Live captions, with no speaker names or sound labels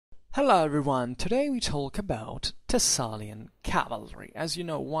Hello everyone, today we talk about Thessalian cavalry. As you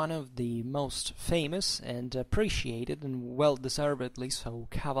know, one of the most famous and appreciated and well-deservedly so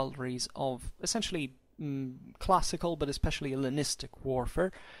cavalries of essentially classical but especially Hellenistic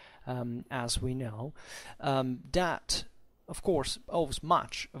warfare, as we know, that of course owes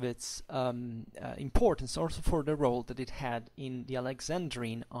much of its importance also for the role that it had in the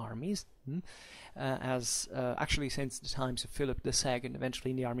Alexandrine armies, as actually since the times of Philip II,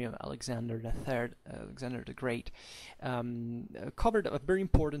 eventually in the army of Alexander III, Alexander the Great, covered a very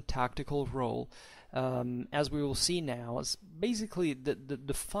important tactical role, as we will see now, as basically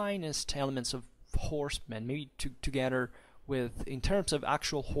the finest elements of horsemen, maybe together with, in terms of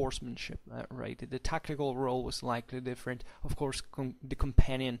actual horsemanship, right? The tactical role was likely different. Of course, the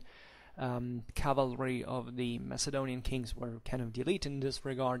companion cavalry of the Macedonian kings were kind of the elite in this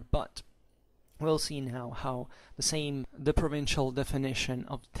regard, but we'll see now how the provincial definition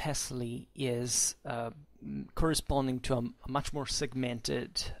of Thessaly is corresponding to a much more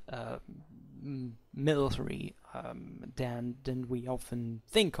segmented military than we often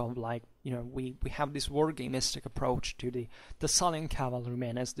think of. Like, we have this wargamistic approach to the Thessalian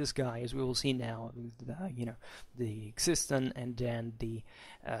cavalryman as this guy, as we will see now, the Xyston and then the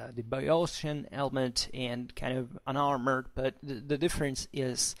Boeotian element and kind of unarmored, but the difference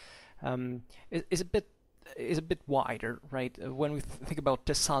is a bit wider, right? When we think about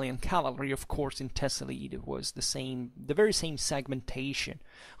Thessalian cavalry, of course, in Thessaly it was the very same segmentation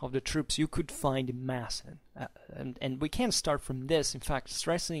of the troops you could find in Macedon, and we can start from this. In fact,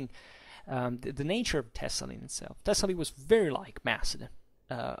 stressing the nature of Thessaly in itself. Thessaly was very like Macedon,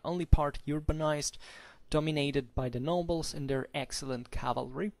 only part urbanized, dominated by the nobles and their excellent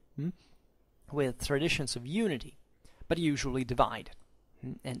cavalry, with traditions of unity, but usually divided.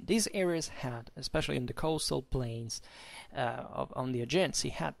 And these areas had, especially in the coastal plains on the Aegean Sea,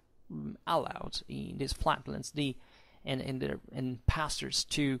 had allowed in these flatlands and pastures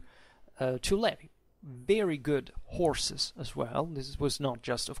to levy very good horses as well. This was not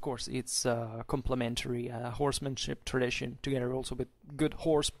just, of course, its complementary horsemanship tradition, together also with good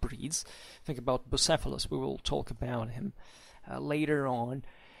horse breeds. Think about Bucephalus. We will talk about him later on.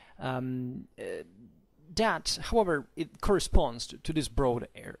 That, however, it corresponds to this broader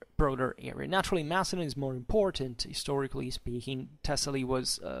area. Naturally, Macedon is more important, historically speaking. Thessaly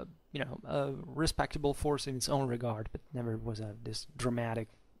was, a respectable force in its own regard, but never was this dramatic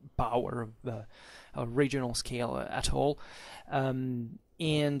power of a regional scale at all. But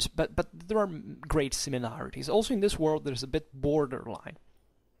there are great similarities. Also, in this world, there's a bit borderline.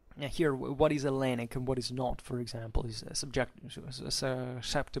 Now here, what is Hellenic and what is not, for example, is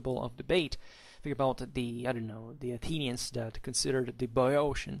susceptible of debate. Think about the Athenians that considered the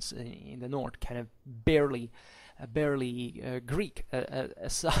Boeotians in the north kind of barely Greek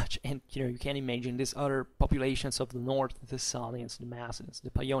as such, and you can imagine these other populations of the north, the Thessalians, the Macedons,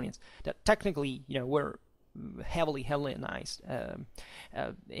 the Paeonians, that technically were heavily Hellenized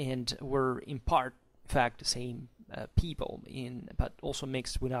and were in part, in fact, the same people, but also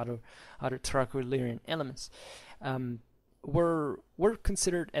mixed with other Thraco-Illyrian elements. Were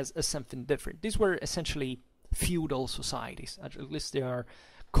considered as something different. These were essentially feudal societies. At least they are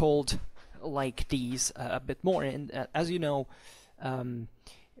called like these a bit more. And as you know,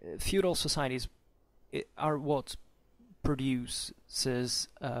 feudal societies are what produces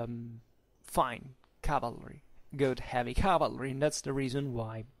fine cavalry, good heavy cavalry, and that's the reason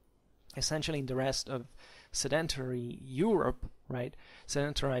why essentially in the rest of sedentary Europe, right,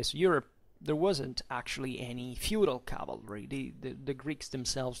 sedentarized Europe, there wasn't actually any feudal cavalry. The Greeks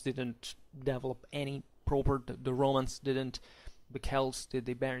themselves didn't develop any proper. The Romans didn't. The Celts did.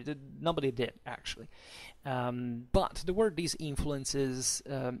 Nobody did actually. But there were these influences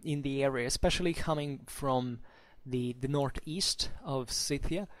in the area, especially coming from the northeast of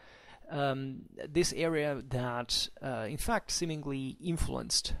Scythia. This area that, in fact, seemingly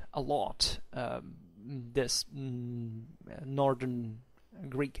influenced a lot this northern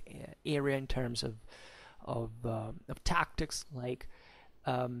Greek area in terms of tactics. Like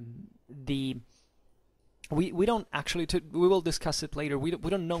we don't actually, we will discuss it later. We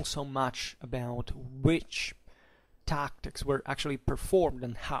don't know so much about which tactics were actually performed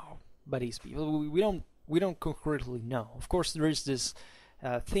and how by these people. We don't concretely know. Of course, there is this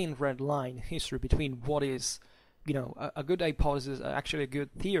thin red line in history between what is a good hypothesis, actually a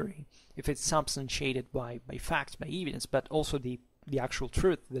good theory, if it's substantiated by facts, by evidence, but also the actual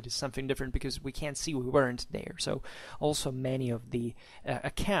truth that is something different, because we can't see, we weren't there. So also many of the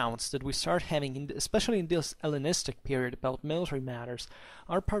accounts that we start having, especially in this Hellenistic period, about military matters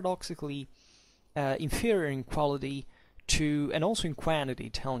are paradoxically inferior in quality and also in quantity,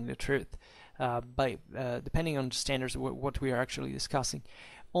 telling the truth, depending on the standards of what we are actually discussing,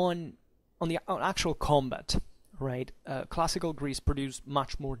 on actual combat, right? Classical Greece produced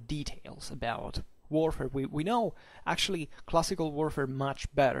much more details about warfare. We know actually classical warfare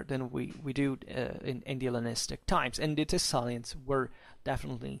much better than we do in the Hellenistic times, and the Thessalians were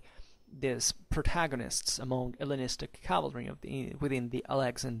definitely these protagonists among Hellenistic cavalry within the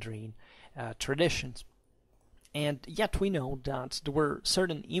Alexandrine traditions. And yet we know that there were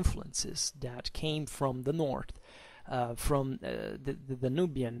certain influences that came from the north, from the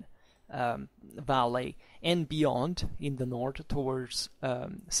Danubian valley and beyond in the north towards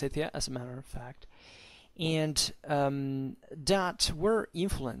Scythia, as a matter of fact, and that were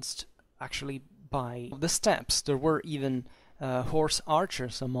influenced actually by the steppes. There were even horse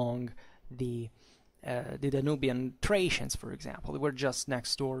archers among the Danubian Thracians, for example. They were just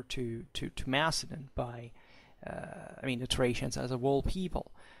next door to Macedon by the Thracians as a whole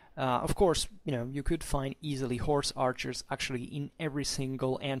people. Of course, you could find easily horse archers actually in every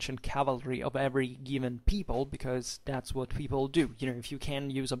single ancient cavalry of every given people, because that's what people do. If you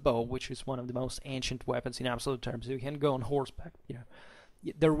can use a bow, which is one of the most ancient weapons in absolute terms, you can go on horseback.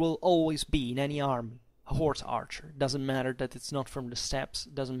 There will always be in any army a horse archer. Doesn't matter that it's not from the steppes.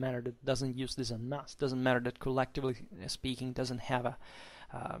 Doesn't matter that it doesn't use this en masse. Doesn't matter that collectively speaking doesn't have a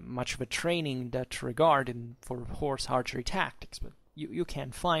much of a training in that regard for horse archery tactics, but you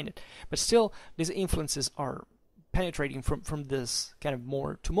can find it. But still, these influences are penetrating from this kind of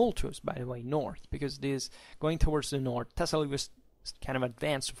more tumultuous, by the way, north, because this going towards the north, Thessaly was kind of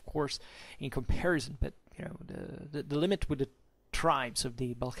advanced, of course, in comparison, but the limit with the tribes of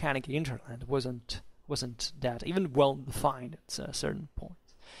the Balkanic hinterland wasn't that even well defined at certain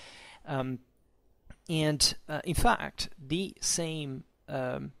points. In fact, the same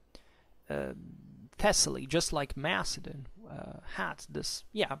Thessaly, just like Macedon, had this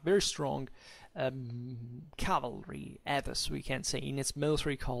very strong cavalry ethos, we can say, in its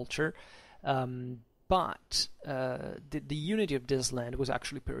military culture, but the unity of this land was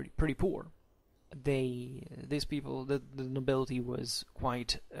actually pretty poor. These people, the nobility was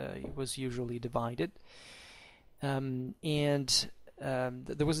was usually divided, and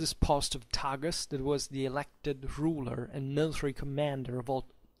there was this post of Tagus that was the elected ruler and military commander of all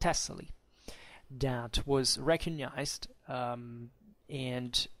Thessaly, that was recognized, and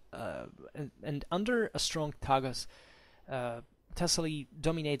under a strong Tagus, Thessaly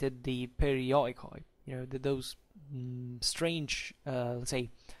dominated the Perioikoi, those strange, let's say,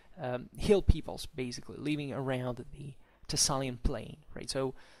 hill peoples, basically living around the Thessalian plain, right?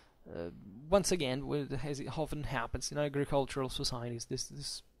 So once again, as it often happens in agricultural societies,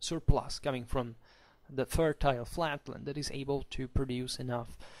 this surplus coming from the fertile flatland that is able to produce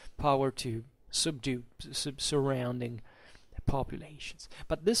enough power to subdue surrounding populations.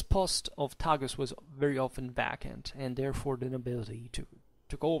 But this post of Tagus was very often vacant, and therefore the nobility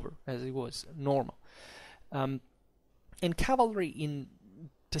took over, as it was normal. And cavalry in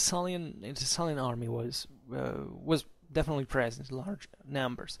Thessalian army was definitely present in large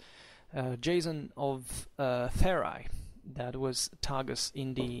numbers. Jason of Pherae, that was Tagus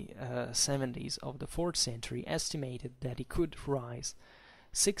in the 70s of the 4th century, estimated that he could rise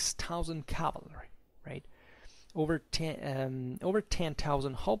 6,000 cavalry, right? Over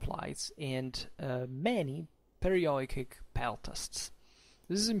 10,000 hoplites and many perioikic peltasts.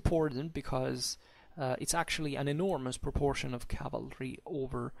 This is important because it's actually an enormous proportion of cavalry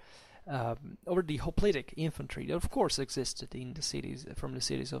over the hoplitic infantry that, of course, existed in the cities from the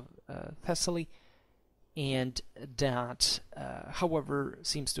cities of Thessaly, and that, however,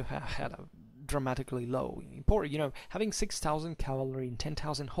 seems to have had a dramatically low import. Having 6,000 cavalry and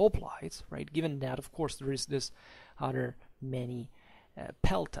 10,000 hoplites, right? Given that, of course, there is this other many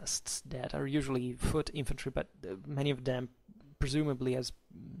peltasts that are usually foot infantry, but many of them, presumably, as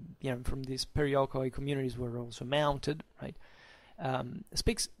from these perioikoi communities, were also mounted, right?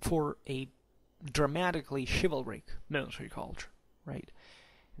 Speaks for a dramatically chivalric military culture, right?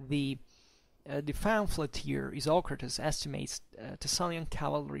 The pamphleteer Isocrates estimates Thessalian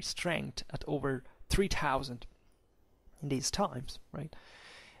cavalry strength at over 3,000 in these times, right?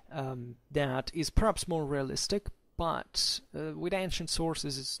 That is perhaps more realistic, but with ancient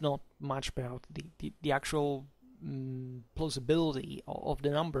sources, it's not much about the actual plausibility of the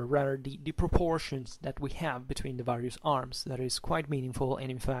number, rather the proportions that we have between the various arms. That is quite meaningful,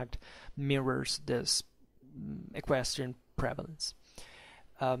 and in fact mirrors this equestrian prevalence.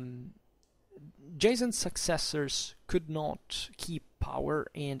 Jason's successors could not keep power,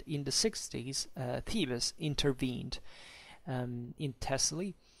 and in the 60s Thebes intervened in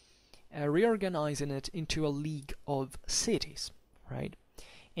Thessaly, reorganizing it into a league of cities, right?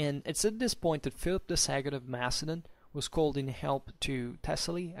 And it's at this point that Philip II of Macedon was called in help to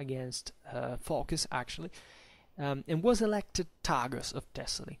Thessaly against Phocas, actually, and was elected Tagus of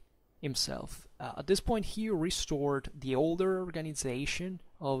Thessaly himself. At this point, he restored the older organization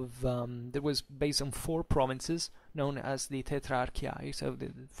of that was based on 4 provinces known as the Tetrarchiae, so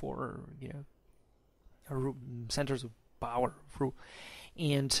the 4 centers of power of rule,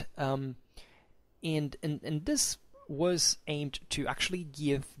 and this was aimed to actually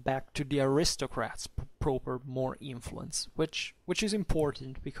give back to the aristocrats proper more influence, which is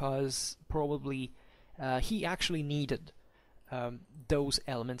important because probably he actually needed those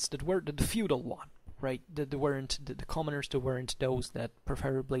elements that were the feudal one, right? That weren't the commoners, that weren't those that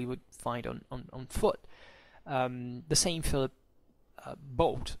preferably would fight on foot. The same Philip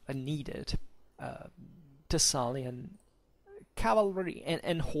bought and needed Thessalian cavalry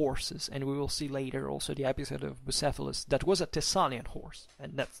and horses, and we will see later also the episode of Bucephalus that was a Thessalian horse,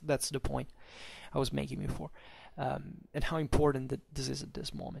 and that's the point I was making before, and how important that this is at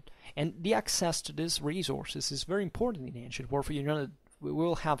this moment. And the access to these resources is very important in ancient warfare. You know that we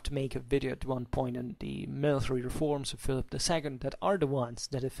will have to make a video at one point on the military reforms of Philip II that are the ones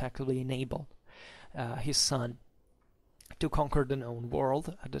that effectively enabled his son to conquer the known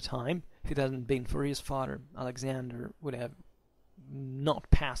world at the time. If it hadn't been for his father, Alexander would have not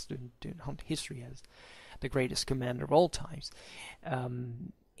passed into history as the greatest commander of all times.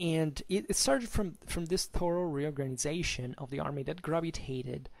 And it started from this thorough reorganization of the army that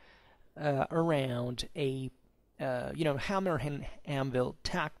gravitated around a hammer and anvil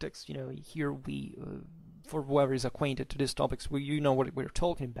tactics. Here we, for whoever is acquainted to these topics, you know what we're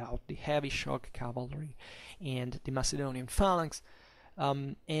talking about: the heavy shock cavalry and the Macedonian phalanx.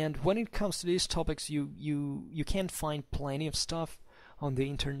 And when it comes to these topics, you can find plenty of stuff on the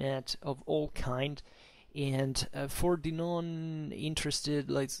internet of all kind. And for the non-interested,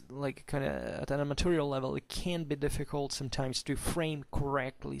 like kind of at an amateur level, it can be difficult sometimes to frame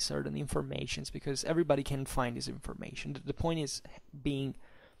correctly certain informations because everybody can find this information. The point is being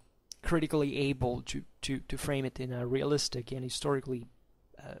critically able to frame it in a realistic and historically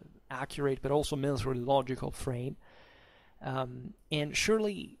accurate, but also military logical frame. And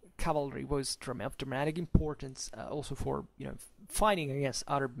surely cavalry was of dramatic importance also for fighting against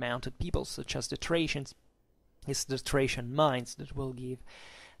other mounted peoples such as the Thracians. It's the Thracian mines that will give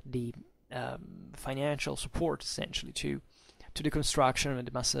the financial support essentially to the construction of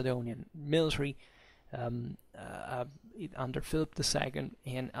the Macedonian military under Philip II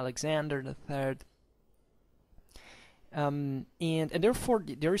and Alexander III. And therefore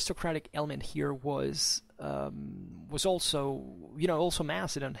the aristocratic element here was also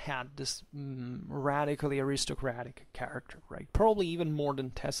Macedon had this radically aristocratic character, right? Probably even more than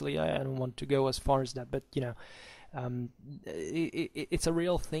Thessaly. I don't want to go as far as that, but it's a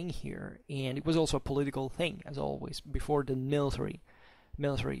real thing here, and it was also a political thing, as always, before the military,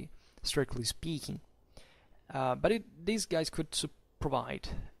 strictly speaking. But these guys could provide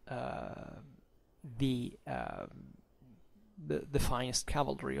the finest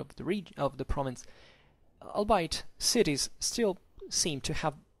cavalry of the region, of the province, albeit cities still seem to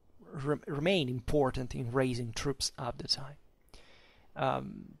have remained important in raising troops at the time.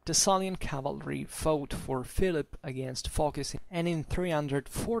 Thessalian cavalry fought for Philip against Phocas and in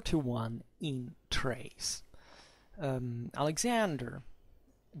 341 in Thrace. Alexander,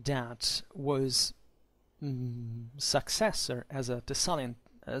 that was successor as the Thessalian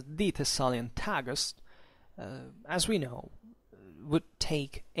Tagus, as we know, would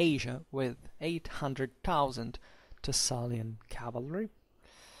take Asia with 800,000 Thessalian cavalry.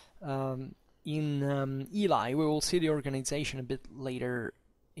 In Ely, we will see the organization a bit later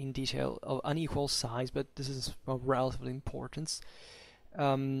in detail of unequal size, but this is of relative importance.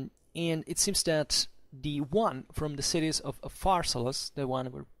 And it seems that the one from the cities of Pharsalus, the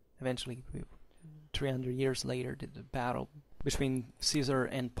one where eventually 300 years later the battle between Caesar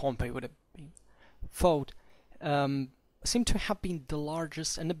and Pompey would have been fought, seemed to have been the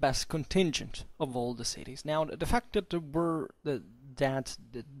largest and the best contingent of all the cities. Now, the fact that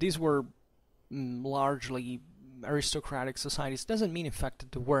these were largely aristocratic societies doesn't mean in fact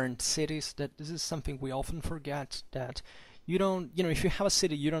that there weren't cities. That this is something we often forget, that you don't, if you have a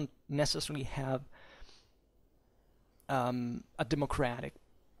city, you don't necessarily have a democratic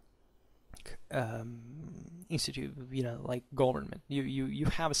institute, like government. You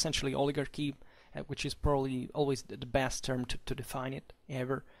have essentially oligarchy, which is probably always the best term to define it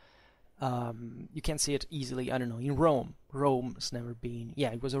ever. You can see it easily, I don't know, in Rome. Rome's never been,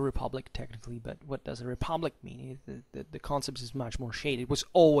 yeah, it was a republic technically, but what does a republic mean? The concept is much more shaded. It was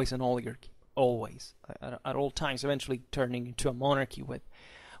always an oligarchy, always, at all times, eventually turning into a monarchy with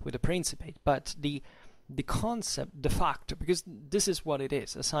a principate. But the concept, de facto, because this is what it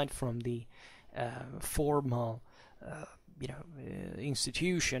is, aside from the formal,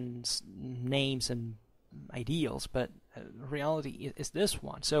 institutions, names, and ideals, but reality is this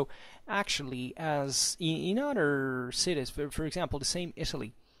one. So actually, as in other cities, for example, the same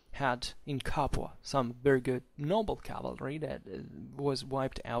Italy had in Capua some very good noble cavalry that was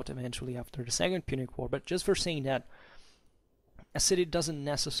wiped out eventually after the Second Punic War. But just for saying that a city doesn't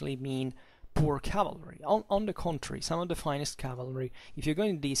necessarily mean poor cavalry. On the contrary, some of the finest cavalry, if you go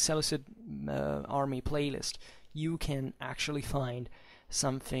in the Seleucid army playlist, you can actually find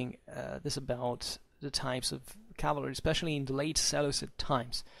something this about the types of cavalry, especially in the late Seleucid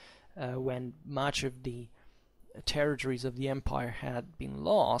times, when much of the territories of the empire had been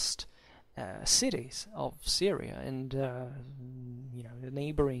lost. Cities of Syria and the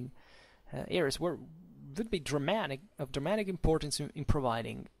neighboring areas would be of dramatic importance in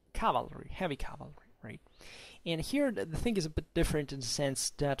providing cavalry, heavy cavalry, right? And here the thing is a bit different in the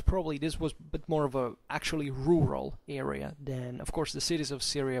sense that probably this was a bit more of a actually rural area than, of course, the cities of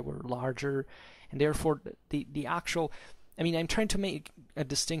Syria were larger, and therefore the actual, I mean, I'm trying to make a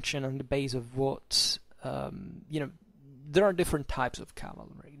distinction on the base of what, there are different types of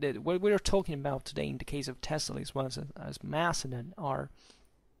cavalry. What we're talking about today in the case of Thessaly as well as Macedon are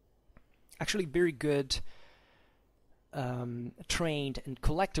actually very good trained and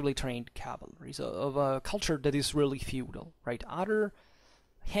collectively trained cavalry of a culture that is really feudal, right?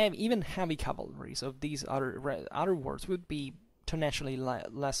 Even heavy cavalries of these other wars would be potentially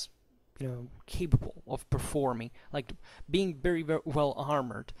less, capable of performing, like being very, very well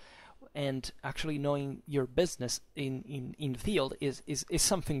armored, and actually knowing your business in the field is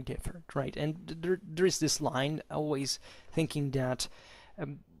something different, right? And there is this line always thinking that.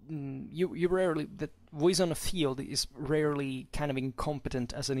 You rarely, that who is on a field is rarely kind of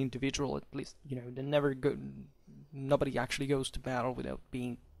incompetent as an individual, at least, nobody actually goes to battle without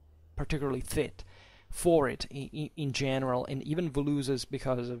being particularly fit for it in general, and even Volusus,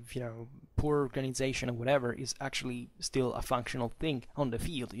 because of, poor organization or whatever, is actually still a functional thing on the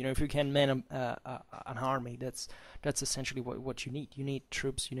field. If you can man an army, that's essentially what you need. You need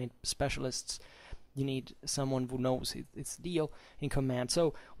troops, you need specialists, you need someone who knows its deal in command.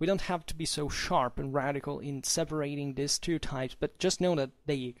 So we don't have to be so sharp and radical in separating these two types, but just know that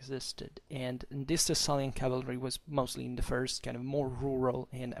they existed. And this Thessalian cavalry was mostly in the first kind of more rural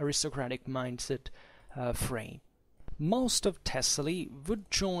and aristocratic mindset frame. Most of Thessaly would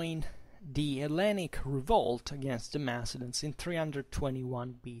join the Hellenic revolt against the Macedons in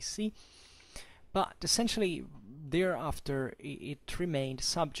 321 BC, but essentially thereafter it remained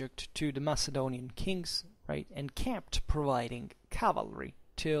subject to the Macedonian kings, right, and kept providing cavalry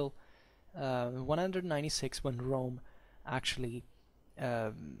till 196, when Rome actually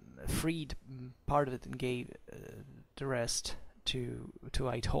freed part of it and gave the rest to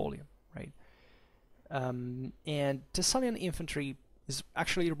Aetolium, right? And Thessalian infantry is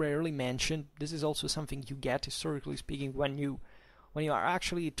actually rarely mentioned. This is also something you get, historically speaking, when you are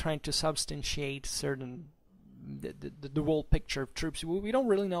actually trying to substantiate certain the whole picture of troops. We don't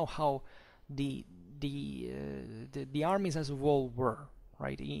really know how the armies as a whole were,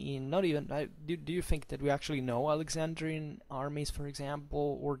 right? Not even do you think that we actually know Alexandrian armies, for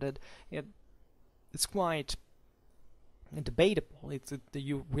example, or that it's quite debatable? We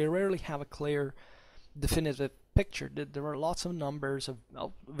rarely have a clear, definitive picture. There are lots of numbers of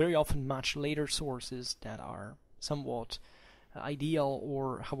very often much later sources that are somewhat ideal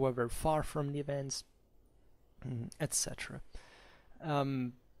or, however, far from the events, etc.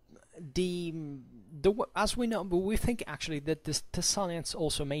 As we know, but we think actually that the Thessalians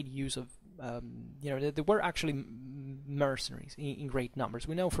also made use of, there were actually mercenaries in great numbers.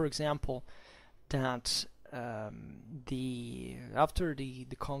 We know, for example, that after the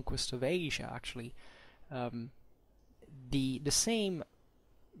conquest of Asia, actually, the same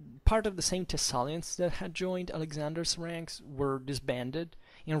part of the same Thessalians that had joined Alexander's ranks were disbanded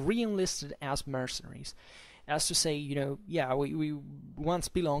and re-enlisted as mercenaries. As to say, we once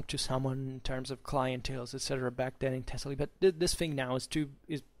belonged to someone in terms of clienteles, etc. back then in Thessaly, but this thing now is too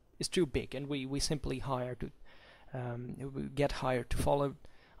big, and we simply we get hired to follow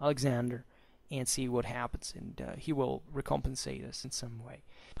Alexander and see what happens, and he will recompensate us in some way.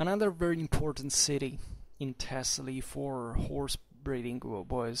 Another very important city in Thessaly for horse breeding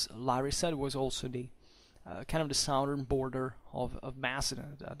was Larissa. Was also the kind of the southern border of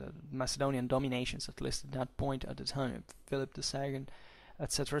Macedon, the Macedonian dominations, at least at that point at the time of Philip II,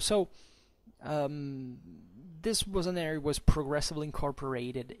 etc. So this was an area was progressively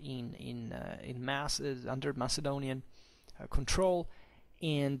incorporated under Macedonian control,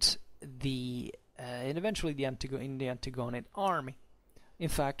 and eventually the Antigonid army. In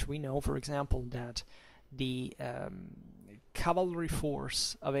fact, we know, for example, that the cavalry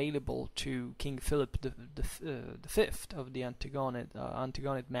force available to King Philip V of the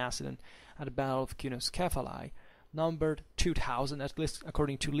Antigonid Macedon at the Battle of Kynos numbered 2,000, at least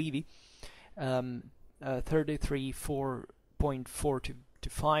according to Livy, 33.4 to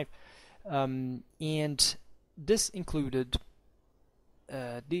 5, and this included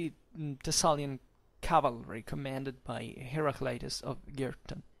the Thessalian cavalry commanded by Heraclitus of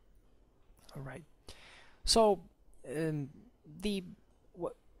Girton. All right. So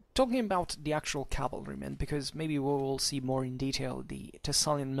talking about the actual cavalrymen, because maybe we will see more in detail the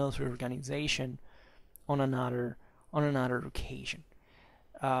Thessalian military organization on another occasion.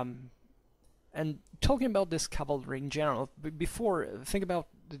 And talking about this cavalry in general, before think about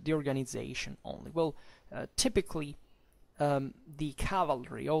the organization only. Well, typically the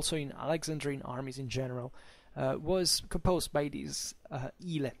cavalry, also in Alexandrian armies in general, was composed by these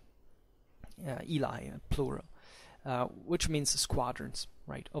Eli, plural, which means squadrons,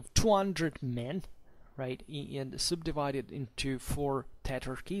 right, of 200 men, right, and subdivided into 4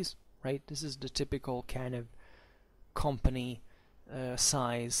 tetrarchies, right. This is the typical kind of company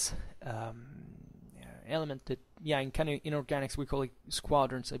size element that, in organics we call it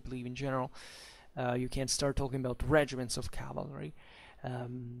squadrons, I believe, in general. You can start talking about regiments of cavalry.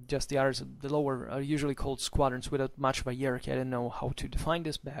 Just the others, the lower, are usually called squadrons without much of a hierarchy. I don't know how to define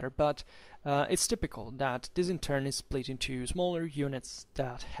this better, but it's typical that this in turn is split into smaller units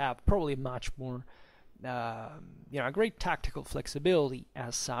that have probably much more, a great tactical flexibility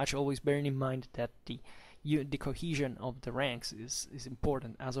as such, always bearing in mind that the cohesion of the ranks is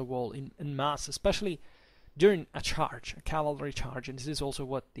important as a whole in mass, especially during a cavalry charge, and this is also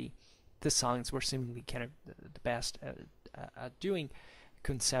what the Thessalians were seemingly kind of the best at doing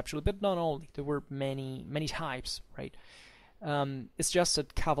conceptually, but not only. There were many types, right? It's just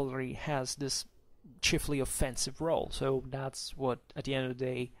that cavalry has this chiefly offensive role, so that's what, at the end of the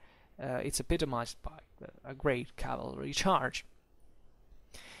day, it's epitomized by a great cavalry charge.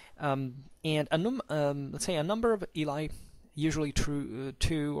 And let's say a number of Eli, usually 2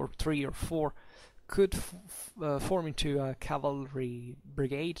 or 3 or 4, could form into a cavalry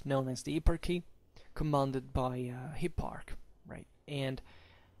brigade known as the Hipparchy, commanded by Hipparch, right? And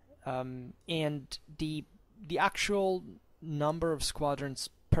the actual number of squadrons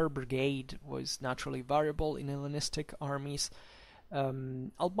per brigade was naturally variable in Hellenistic armies,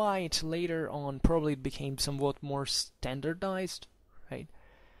 albeit later on probably became somewhat more standardized, right?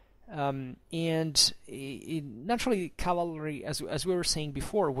 Naturally, cavalry, as we were saying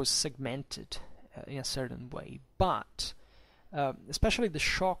before, was segmented in a certain way, but especially the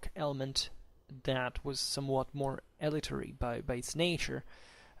shock element that was somewhat more elitary by its nature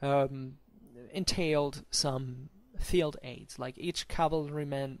entailed some field aids. Like each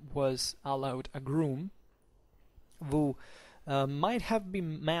cavalryman was allowed a groom who might have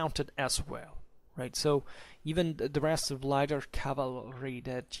been mounted as well, right? So even the rest of lighter cavalry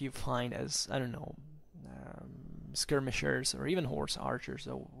that you find as, I don't know, skirmishers or even horse archers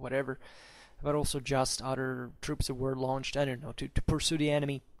or whatever, but also just other troops that were launched, I don't know, to pursue the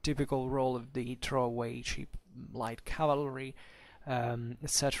enemy, typical role of the throwaway cheap light cavalry,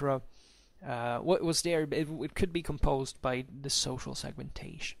 etc. What was there, it could be composed by the social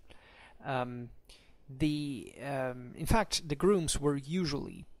segmentation. In fact, the grooms were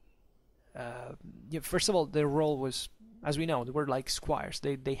usually, first of all, their role was, as we know, they were like squires.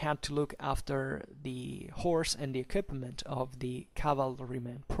 They had to look after the horse and the equipment of the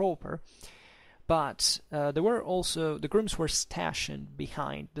cavalryman proper. But there were also, the grooms were stationed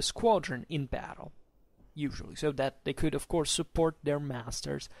behind the squadron in battle, usually, so that they could, of course, support their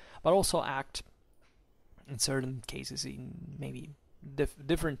masters, but also act, in certain cases, in maybe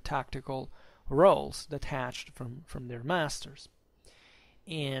different tactical roles detached from their masters.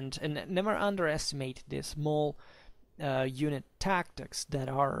 And never underestimate the small unit tactics that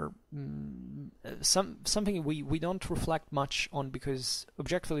are something we don't reflect much on, because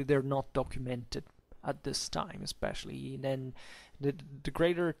objectively they're not documented at this time, especially. Then the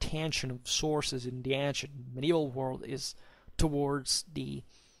greater attention of sources in the ancient medieval world is towards the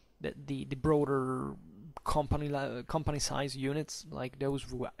broader company-sized units, like those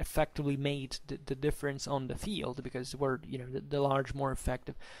who effectively made the difference on the field, because they were, the large, more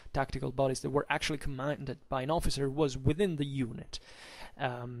effective tactical bodies that were actually commanded by an officer was within the unit,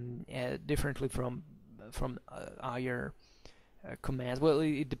 differently from higher commands. Well,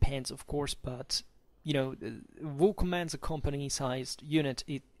 it depends, of course, but who commands a company-sized unit,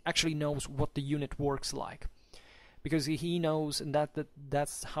 it actually knows what the unit works like, because he knows, and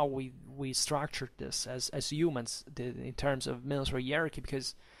that's how we structured this as humans in terms of military hierarchy,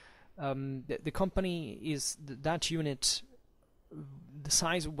 because the company is that unit, the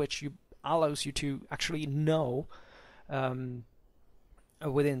size of which allows you to actually know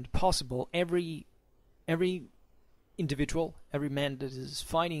within possible every individual, every man that is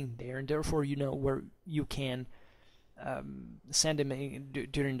fighting there, and therefore where you can send him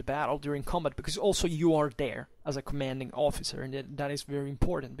during the battle, during combat, because also you are there as a commanding officer, and that is very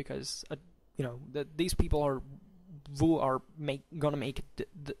important, because that these people are who are gonna make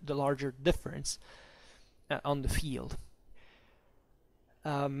the larger difference on the field.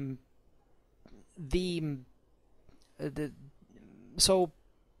 So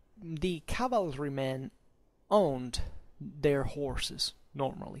the cavalrymen owned their horses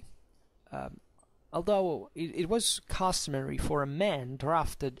normally. Although it was customary for a man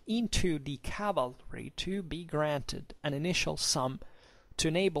drafted into the cavalry to be granted an initial sum to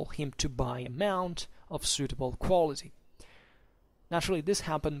enable him to buy a mount of suitable quality. Naturally, this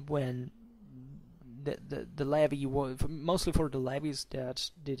happened when the levy was mostly for the levies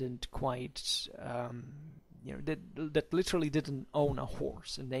that didn't quite, that literally didn't own a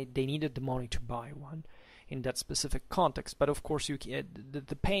horse, and they needed the money to buy one in that specific context. But of course,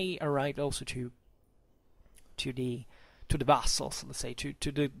 the pay arrived also to the vassals, let's say, to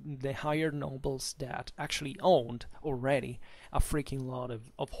the higher nobles that actually owned already a freaking lot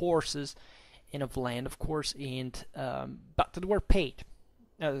of horses and of land, of course, and but that were paid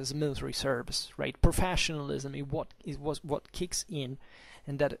as a military service, right? Professionalism was what kicks in,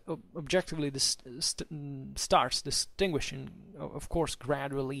 and that objectively this starts distinguishing, of course,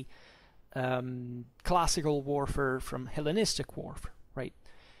 gradually classical warfare from Hellenistic warfare, right?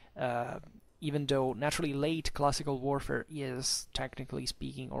 Even though naturally late classical warfare is, technically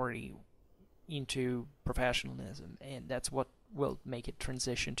speaking, already into professionalism, and that's what will make it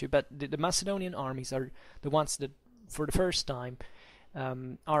transition to. But the Macedonian armies are the ones that, for the first time,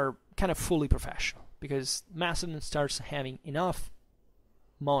 are kind of fully professional, because Macedon starts having enough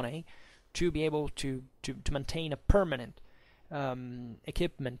money to be able to maintain a permanent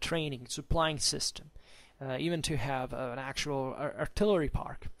equipment, training, supplying system. Even to have an actual artillery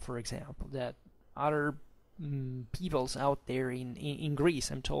park, for example, that other peoples out there in Greece,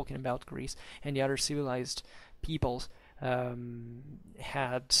 I'm talking about Greece, and the other civilized peoples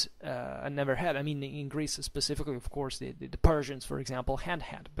had and never had. I mean, in Greece specifically, of course, the Persians, for example,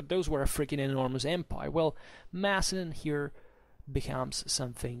 had, but those were a freaking enormous empire. Well, Macedon here becomes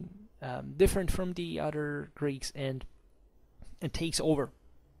something different from the other Greeks, and takes over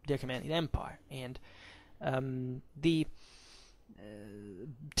the Achaemenid Empire, and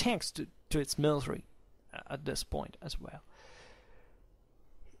thanks to its military at this point as well,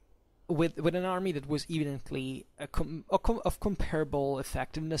 with an army that was evidently of comparable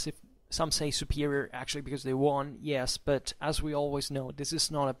effectiveness, if some say superior, actually, because they won, yes, but as we always know, this is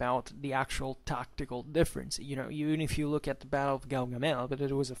not about the actual tactical difference. Even if you look at the Battle of Gaugamel, but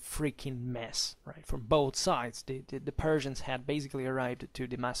it was a freaking mess, right, from both sides. The Persians had basically arrived to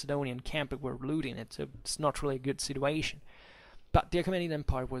the Macedonian camp and were looting it, so it's not really a good situation. But the Achaemenid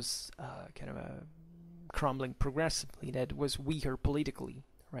Empire was kind of crumbling progressively. That was weaker politically,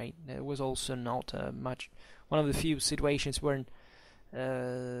 right? It was also not much, one of the few situations where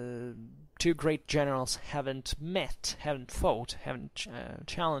two great generals haven't met, haven't fought, haven't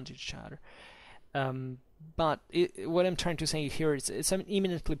challenged each other. But what I'm trying to say here is it's an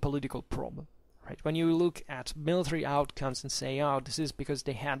eminently political problem, right? When you look at military outcomes and say, oh, this is because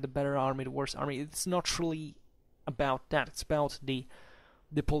they had the better army, the worse army, it's not really about that. It's about the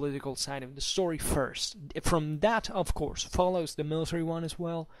political side of the story first. From that, of course, follows the military one as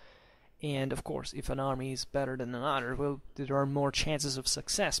well. And of course, if an army is better than another, well, there are more chances of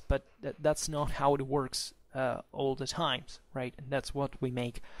success, but that's not how it works all the times, right? And that's what we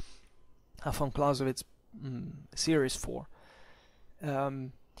make a von Clausewitz series for.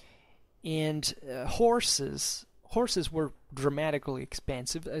 Horses were dramatically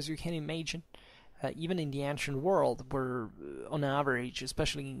expensive, as you can imagine. Even in the ancient world, were on average,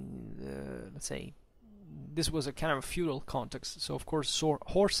 especially let's say, this was a kind of feudal context, so of course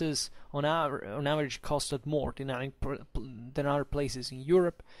horses on average costed more than other places in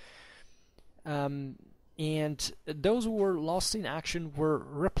Europe, and and those who were lost in action were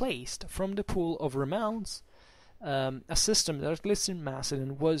replaced from the pool of remounts, a system that, at least in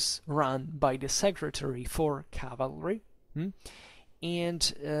Macedon, was run by the secretary for cavalry. And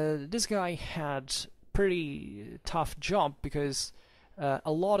this guy had pretty tough job because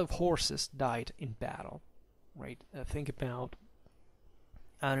a lot of horses died in battle, right? Think about,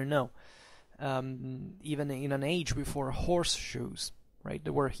 I don't know, even in an age before horseshoes, right?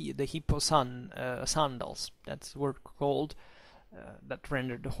 There were the hippo sandals, that's were called, that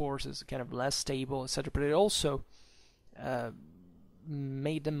rendered the horses kind of less stable, etc. But it also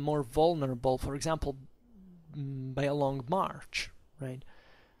made them more vulnerable, for example, by a long march, right?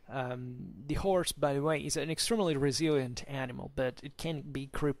 The horse, by the way, is an extremely resilient animal, but it can be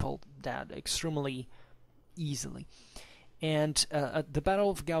crippled that extremely easily. And at the Battle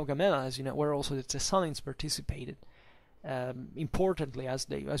of Gaugamela, as you know, where also the Thessalians participated, importantly, as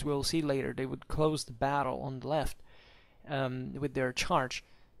we'll see later, they would close the battle on the left with their charge.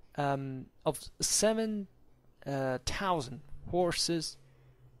 Of 7,000 horses,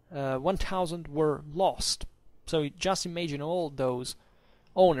 1,000 were lost. So just imagine all those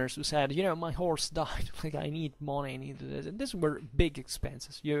owners who said, my horse died, like I need money, I need this. And these were big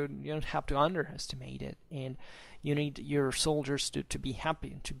expenses. You don't have to underestimate it, and you need your soldiers to be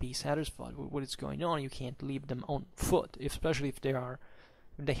happy and to be satisfied with what is going on. You can't leave them on foot, especially if they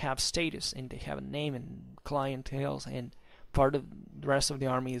have status and they have a name and clientele, and part of the rest of the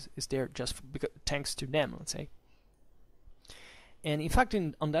army is there just thanks to them, let's say. And in fact,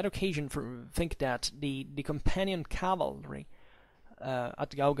 on that occasion, think that the companion cavalry at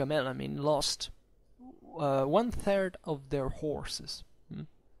Gaugamela, lost 1/3 of their horses.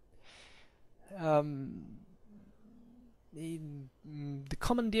 The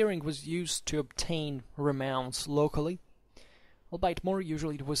commandeering was used to obtain remounts locally, albeit more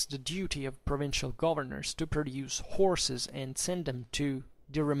usually it was the duty of provincial governors to produce horses and send them to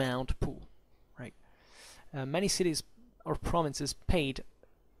the remount pool. Right? Many cities or provinces paid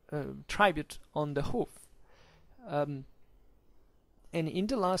tribute on the hoof. And in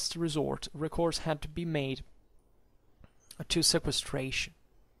the last resort, recourse had to be made to sequestration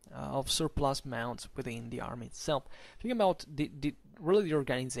of surplus mounts within the army itself. Think about the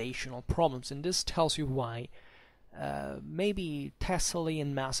organizational problems, and this tells you why maybe Thessaly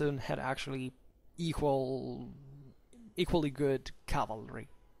and Macedon had actually equally good cavalry,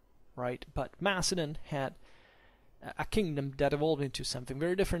 right? But Macedon had a kingdom that evolved into something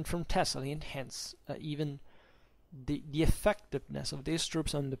very different from Thessaly, and hence even the effectiveness of these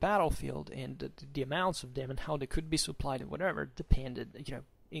troops on the battlefield and the amounts of them and how they could be supplied and whatever depended,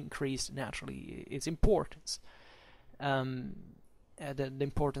 increased naturally its importance. The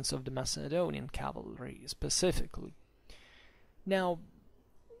importance of the Macedonian cavalry specifically. Now,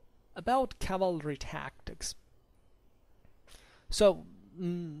 about cavalry tactics. So,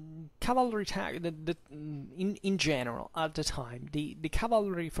 cavalry in general at the time, the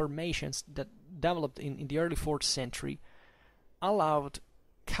cavalry formations that developed in the early 4th century allowed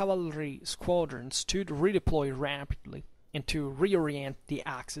cavalry squadrons to redeploy rapidly and to reorient the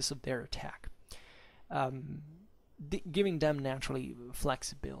axis of their attack, giving them naturally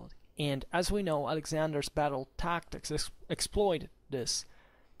flexibility. And as we know, Alexander's battle tactics exploited this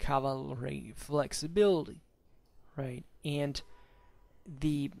cavalry flexibility, right? And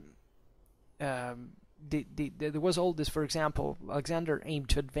there was all this. For example, Alexander aimed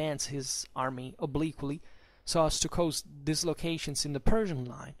to advance his army obliquely so as to cause dislocations in the Persian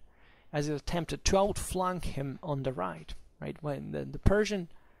line, as it attempted to outflank him on the right. Right, when the Persian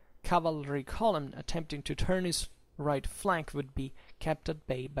cavalry column attempting to turn his right flank would be kept at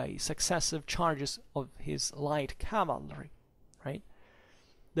bay by successive charges of his light cavalry, right?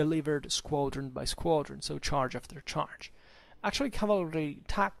 Delivered squadron by squadron, so charge after charge. Actually, cavalry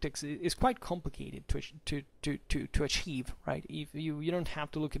tactics is quite complicated to achieve, right? If you don't have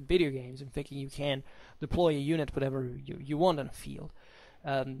to look at video games and thinking you can deploy a unit whatever you want on a field.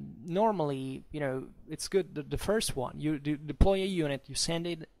 Normally, it's good the first one. You deploy a unit, you send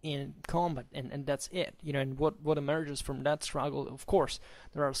it in combat, and that's it. And what emerges from that struggle, of course,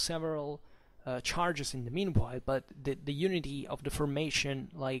 there are several charges in the meanwhile, but the unity of the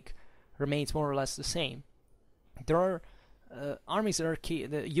formation remains more or less the same. There are armies that are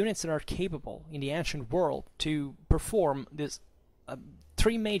the units that are capable in the ancient world to perform this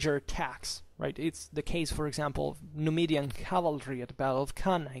 3 major attacks, right? It's the case, for example, of Numidian cavalry at the Battle of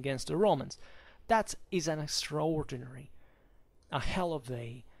Cannae against the Romans. That is an extraordinary, a hell of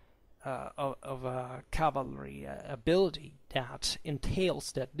a cavalry ability that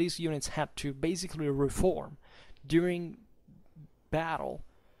entails that these units had to basically reform during battle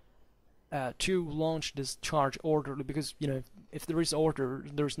to launch this charge orderly, because if there is order,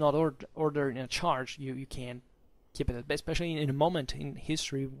 there's not order in a charge, you can't keep it, especially in a moment in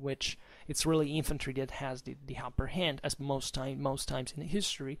history which it's really infantry that has the upper hand, as most times in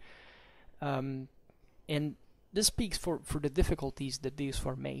history, and this speaks for the difficulties that these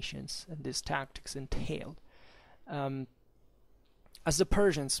formations and these tactics entailed. As the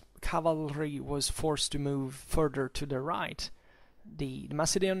Persians' cavalry was forced to move further to the right, the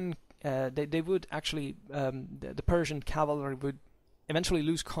Macedonian they would actually the Persian cavalry would eventually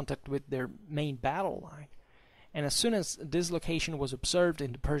lose contact with their main battle line, and as soon as this location was observed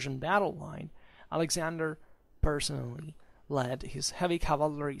in the Persian battle line, Alexander personally led his heavy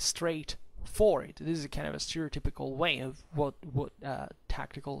cavalry straight for it. This is a kind of a stereotypical way of what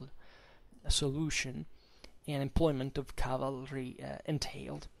tactical solution and employment of cavalry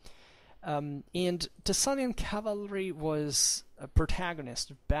entailed. And Thessalian cavalry was a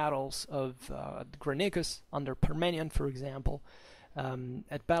protagonist of battles of Granicus under Parmenion, for example.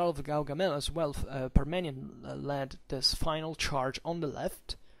 At Battle of Gaugamela as well, Parmenion led this final charge on the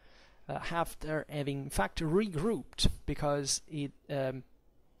left, after having in fact regrouped, because it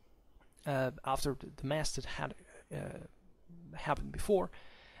after the mass that had happened before.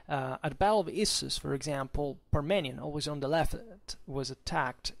 At the Battle of Issus, for example, Parmenion, always on the left, was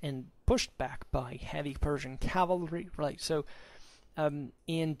attacked and pushed back by heavy Persian cavalry. Right. So, and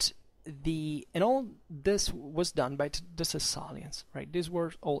all this was done by the Thessalians. Right. These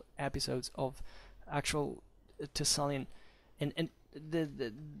were all episodes of actual Thessalian, and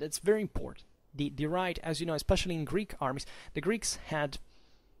that's very important. The right, as you know, especially in Greek armies, the Greeks had,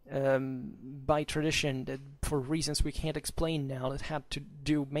 by tradition, for reasons we can't explain now, that had to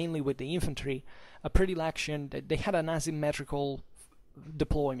do mainly with the infantry, a predilection. They had an asymmetrical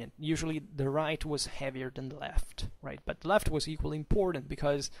deployment. Usually the right was heavier than the left, right? But the left was equally important,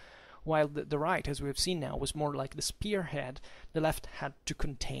 because while the right, as we have seen now, was more like the spearhead, the left had to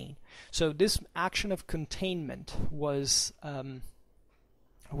contain. So this action of containment was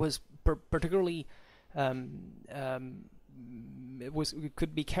particularly it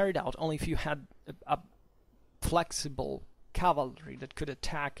could be carried out only if you had a flexible cavalry that could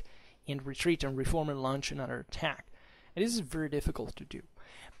attack and retreat and reform and launch another attack. And this is very difficult to do.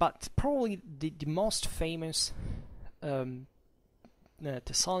 But probably the most famous Thessalian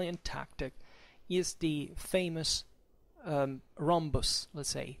tactic is the famous rhombus, let's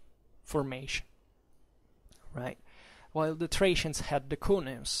say, formation, right? While the Thracians had the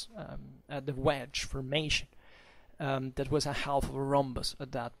coneus, the wedge formation, that was a half of a rhombus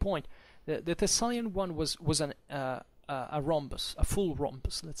at that point. The Thessalian one was a rhombus, a full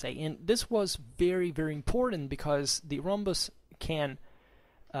rhombus, let's say. And this was very, very important, because the rhombus can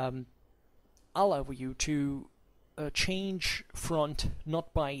allow you to change front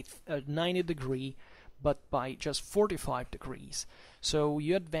not by 90 degrees, but by just 45 degrees. So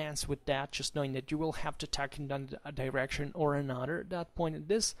you advance with that, just knowing that you will have to attack in a direction or another at that point. And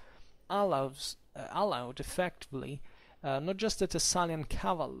this allowed effectively not just the Thessalian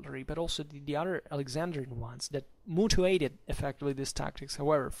cavalry, but also the other Alexandrian ones that mutuated effectively these tactics,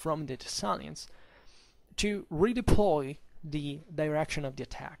 however, from the Thessalians, to redeploy the direction of the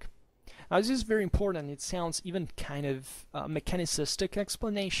attack. Now, this is very important. It sounds even kind of mechanicistic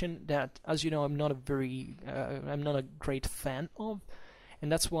explanation that, as you know, I'm not a great fan of, and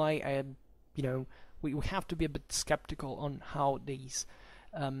that's why we have to be a bit skeptical on how these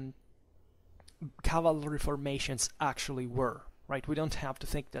cavalry formations actually were. Right? We don't have to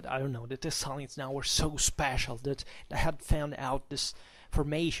think that, I don't know, the Thessalians now were so special that they had found out this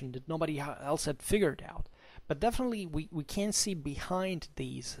formation that nobody else had figured out. But definitely we can see behind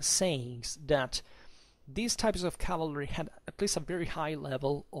these sayings that these types of cavalry had at least a very high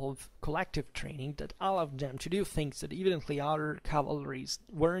level of collective training that allowed them to do things that evidently other cavalries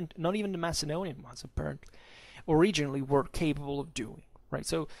weren't, not even the Macedonian ones apparently, originally were capable of doing. Right?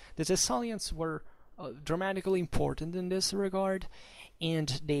 So the Thessalians were dramatically important in this regard,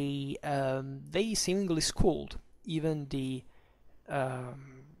 and they seemingly schooled even the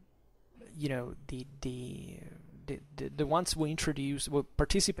ones who introduced, who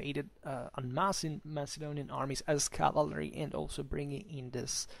participated en masse in Macedonian armies as cavalry, and also bringing in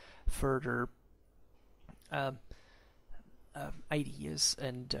this further ideas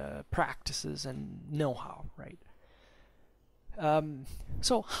and practices and know-how, right?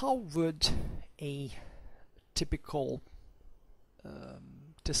 So how would a typical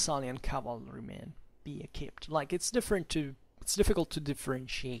Thessalian cavalryman be equipped? Like, it's difficult to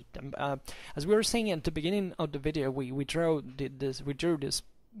differentiate them. As we were saying at the beginning of the video, we drew this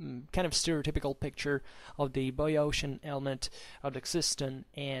kind of stereotypical picture of the Boeotian element, of the Xyston,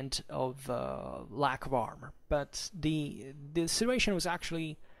 and of lack of armor. But the situation was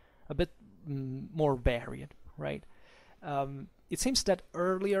actually a bit more varied, right? It seems that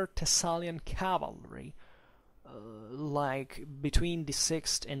earlier Thessalian cavalry, like between the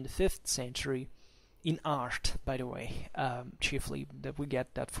 6th and the 5th century, in art, by the way, chiefly that we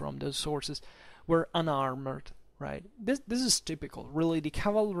get that from those sources, were unarmored, right? This is typical. Really, the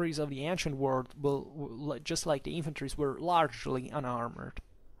cavalries of the ancient world will just like the infantries, were largely unarmored,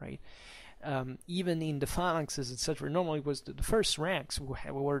 right? Even in the phalanxes, etc., normally was the first ranks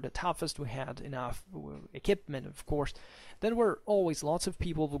were the toughest. We had enough equipment, of course. There were always lots of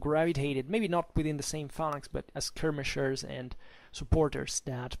people who gravitated, maybe not within the same phalanx, but as skirmishers and supporters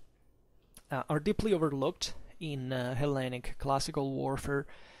that are deeply overlooked in Hellenic classical warfare,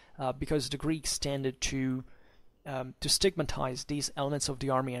 because the Greeks tended to stigmatize these elements of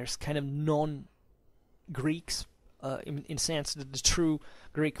the army as kind of non-Greeks, in the sense that the true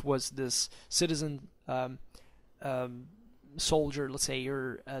Greek was this citizen soldier, let's say,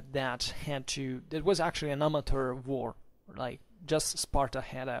 that was actually an amateur of war. Like, just Sparta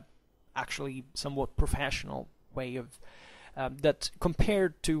had a actually somewhat professional way of that,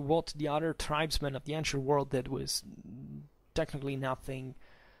 compared to what the other tribesmen of the ancient world did, was technically nothing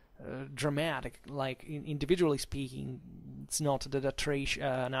dramatic. Like, individually speaking, it's not that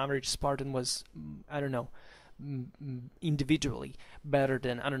an average Spartan was, I don't know, individually better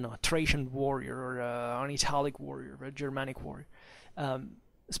than, I don't know, a Thracian warrior or an Italic warrior or a Germanic warrior.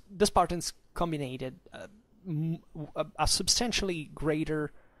 The Spartans combined a substantially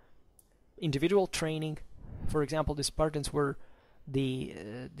greater individual training. For example, the Spartans were the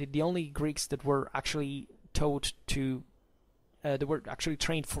only Greeks that were actually taught to they were actually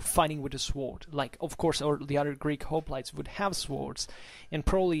trained for fighting with a sword. Like, of course, or the other Greek hoplites would have swords, and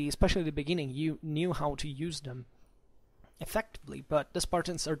probably, especially at the beginning, you knew how to use them effectively. But the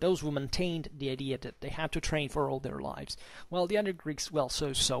Spartans are those who maintained the idea that they had to train for all their lives. Well, the other Greeks, well,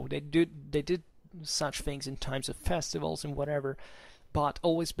 so they did such things in times of festivals and whatever. But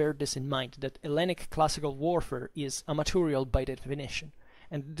always bear this in mind, that Hellenic classical warfare is amatorial by definition.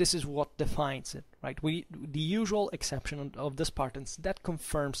 And this is what defines it, right? The usual exception of the Spartans, that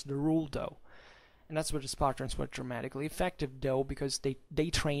confirms the rule, though. And that's where the Spartans were dramatically effective, though, because they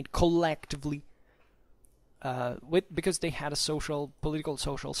trained collectively, because they had a political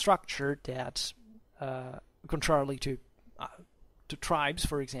social structure that, contrarily to tribes,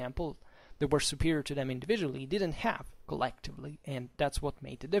 for example, that were superior to them individually, didn't have collectively, and that's what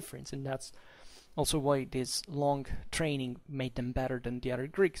made the difference. And that's also why this long training made them better than the other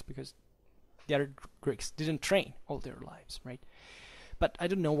Greeks, because the other Greeks didn't train all their lives, right? But I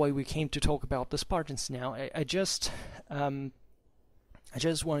don't know why we came to talk about the Spartans now. I just wanted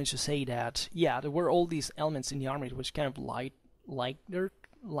to say that, yeah, there were all these elements in the army which kind of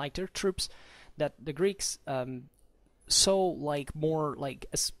lighter troops that the Greeks saw like more like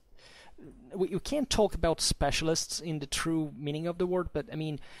as. We can't talk about specialists in the true meaning of the word, but I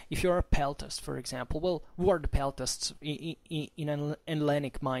mean, if you're a peltast, for example, well, who are the peltasts in an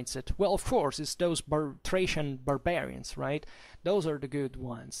Hellenic mindset? Well, of course, it's those Thracian barbarians, right? Those are the good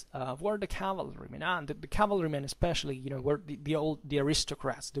ones. Who are the cavalrymen? The cavalrymen, especially, you know, were the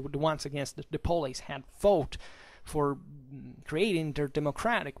aristocrats, the ones against the polis, had fought for creating their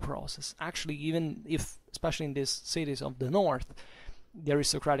democratic process. Actually, even if, especially in these cities of the north, the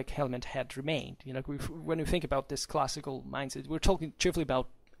aristocratic element had remained. You know, when we think about this classical mindset, we're talking chiefly about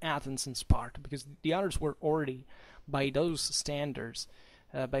Athens and Sparta, because the others were already, by those standards,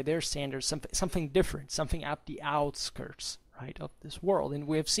 by their standards, something different, something at the outskirts, right, of this world. And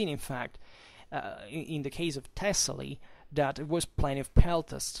we have seen, in fact, in the case of Thessaly, that it was plenty of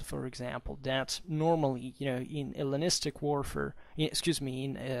peltasts, for example, that normally, you know, in Hellenistic warfare, well,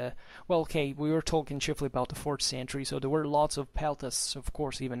 okay, we were talking chiefly about the 4th century, so there were lots of peltasts, of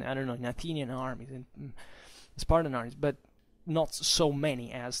course, even, I don't know, in Athenian armies and Spartan armies, but not so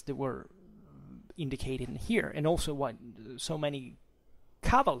many as they were indicated in here, and also so many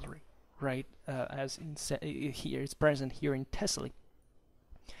cavalry, right, as here it's present here in Thessaly.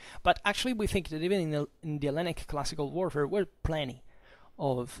 But actually, we think that even in the Hellenic classical warfare, were plenty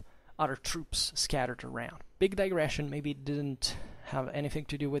of other troops scattered around. Big digression, maybe it didn't have anything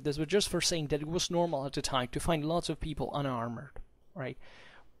to do with this, but just for saying that it was normal at the time to find lots of people unarmored, right?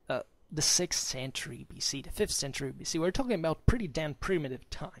 The 6th century BC, the 5th century BC, we're talking about pretty damn primitive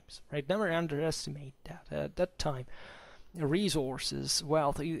times, right? Never underestimate that. At that time, resources,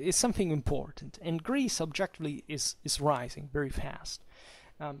 wealth is something important, and Greece objectively is rising very fast.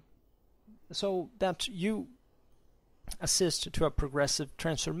 So that you assist to a progressive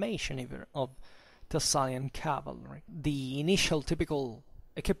transformation even of Thessalian cavalry. The initial typical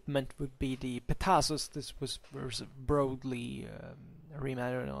equipment would be the petasus. This was broadly, I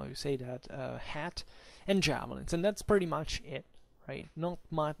don't know how you say that, hat and javelins, and that's pretty much it, right? Not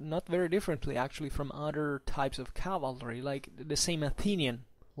very differently actually from other types of cavalry, like the same Athenian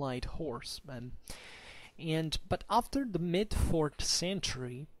light horse. But after the mid-4th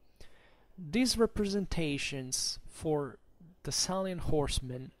century, these representations for Thessalian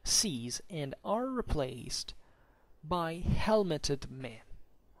horsemen cease and are replaced by helmeted men,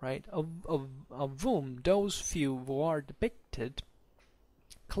 right? Of whom those few who are depicted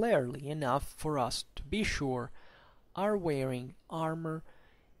clearly enough for us to be sure are wearing armor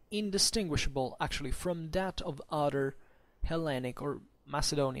indistinguishable actually from that of other Hellenic or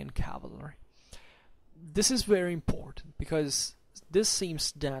Macedonian cavalry. This is very important because this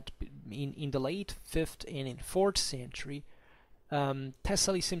seems that in the late 5th and in 4th century,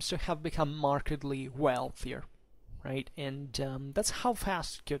 Thessaly seems to have become markedly wealthier, right? And that's how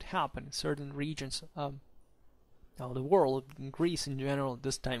fast it could happen in certain regions of the world. In Greece in general at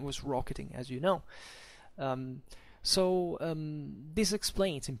this time was rocketing, as you know. This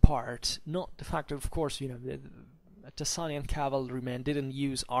explains in part not the fact that, of course, the Thessalian cavalrymen didn't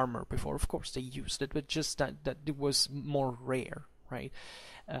use armor before. Of course they used it, but just that it was more rare, right?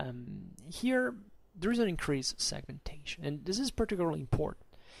 Here there is an increased segmentation, and this is particularly important.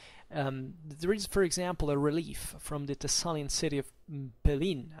 There is, for example, a relief from the Thessalian city of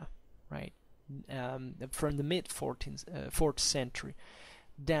Pellina, right, from the mid-4th century,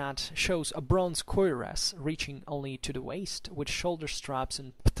 that shows a bronze cuirass reaching only to the waist, with shoulder straps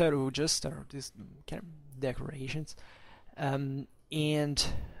and pteruges, that are these kind of decorations, and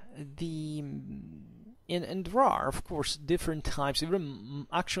there are, of course, different types, even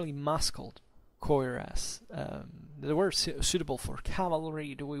actually muscled cuirass that were suitable for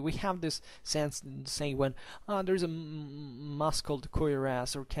cavalry. We have this sense in saying when there's a muscled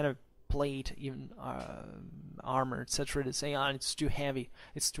cuirass or kind of plate, even armor, etc., to say it's too heavy,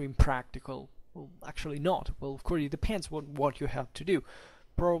 it's too impractical. Well, actually not. Well, of course, it depends what you have to do.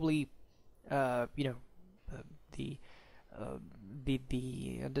 Probably, at the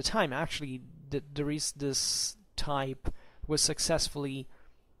time actually there is this type was successfully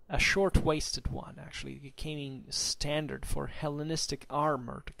a short-waisted one. Actually, it became standard for Hellenistic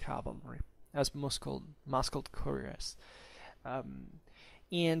armored cavalry as muscled cuirass.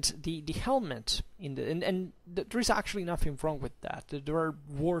 And the helmet there is actually nothing wrong with that. There are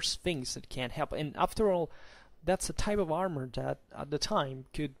worse things that can't happen. And after all, that's a type of armor that at the time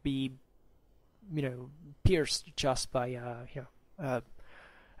could be, pierced just by a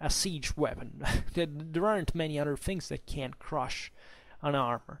siege weapon. There aren't many other things that can crush an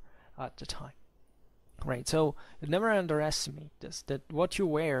armor at the time. Right, so never underestimate this, that what you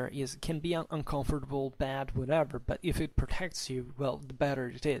wear can be uncomfortable, bad, whatever, but if it protects you, well, the better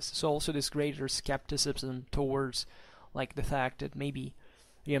it is. So also this greater skepticism towards, like, the fact that maybe,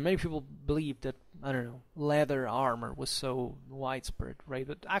 many people believe that, I don't know, leather armor was so widespread, right?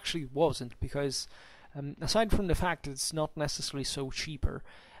 But actually wasn't, because aside from the fact that it's not necessarily so cheaper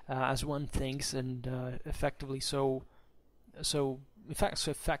as one thinks, and effectively so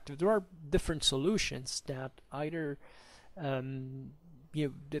effective, there are different solutions that either to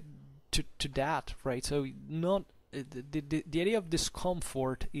that, right? So not the idea of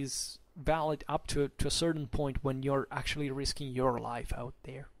discomfort is valid up to a certain point when you're actually risking your life out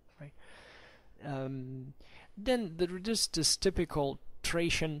there, right? Then there's this typical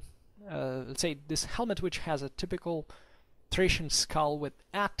Thracian, let's say this helmet which has a typical Thracian skull with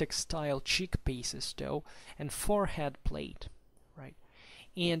Attic-style cheek pieces, though, and forehead plate.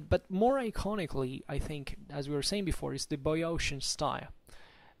 But more iconically, I think, as we were saying before, is the Boeotian style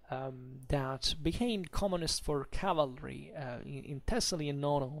that became commonest for cavalry in Thessalian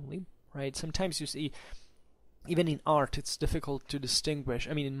not only, right? Sometimes you see, even in art, it's difficult to distinguish,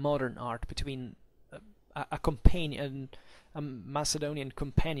 in modern art, between a companion, a Macedonian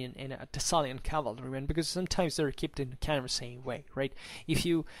companion and a Thessalian cavalryman, because sometimes they're kept in kind of the same way, right? If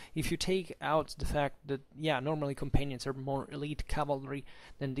you take out the fact that normally companions are more elite cavalry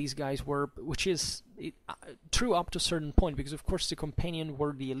than these guys were, which is true up to a certain point, because of course the companion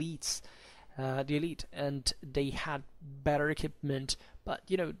were the elite, and they had better equipment, but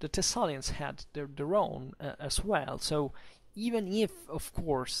the Thessalians had their own as well. So even if, of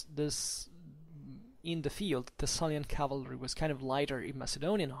course, this in the field, Thessalian cavalry was kind of lighter in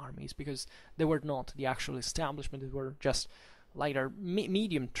Macedonian armies because they were not the actual establishment, they were just lighter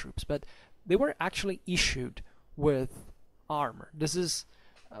medium troops, but they were actually issued with armor. This is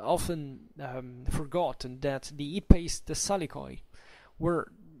often forgotten that the ipes Thessalicoi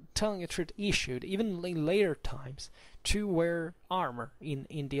were telling a truth issued even in later times to wear armor in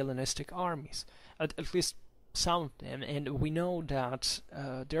the Hellenistic armies, at least some of them, and we know that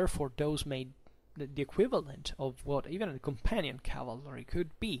therefore those made the equivalent of what even a companion cavalry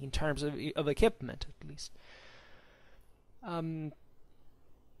could be in terms of equipment, at least.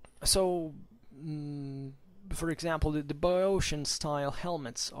 For example, the Boeotian style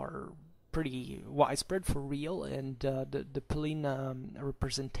helmets are pretty widespread for real, and the Pallene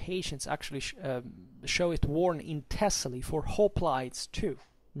representations actually show it worn in Thessaly for hoplites too.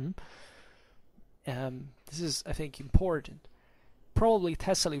 This is, I think, important. Probably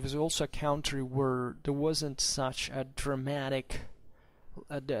Thessaly was also a country where there wasn't such a dramatically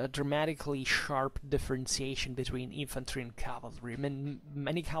sharp differentiation between infantry and cavalry. I mean,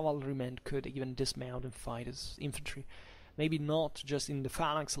 many cavalrymen could even dismount and fight as infantry. Maybe not just in the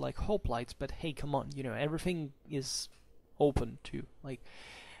phalanx like hoplites, but hey, come on, everything is open to. Like,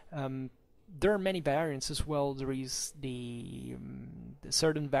 there are many variants as well. There is the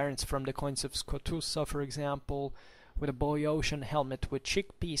certain variants from the coins of Scotussa, for example, with a Boeotian helmet with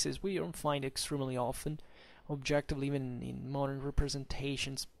chick pieces. We don't find extremely often. Objectively, even in modern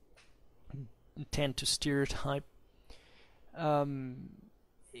representations, tend to stereotype.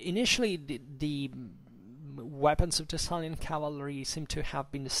 Initially, the weapons of Thessalian cavalry seem to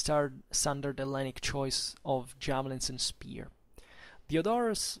have been the standard Hellenic choice of javelins and spear.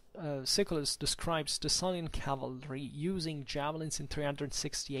 Diodorus Siculus describes Thessalian cavalry using javelins in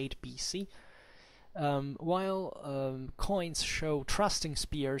 368 BC, while coins show thrusting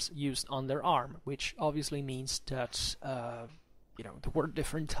spears used on their arm, which obviously means that there were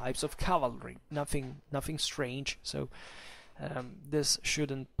different types of cavalry. Nothing strange. So this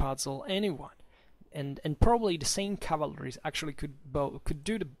shouldn't puzzle anyone. And probably the same cavalries actually could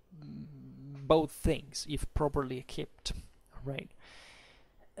do both things if properly equipped, right?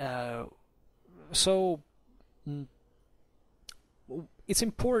 So it's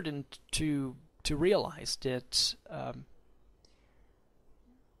important to realize that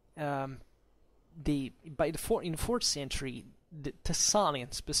in the 4th century, the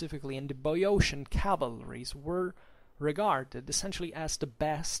Thessalian specifically and the Boeotian cavalries were regarded essentially as the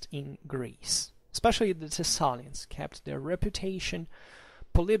best in Greece. Especially the Thessalians kept their reputation.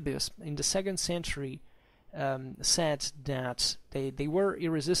 Polybius in the 2nd century said that they were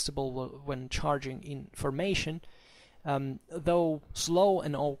irresistible when charging in formation, though slow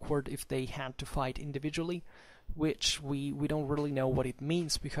and awkward if they had to fight individually, which we don't really know what it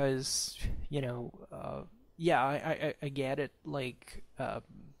means, because I get it. Like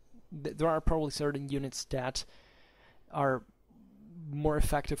there are probably certain units that are more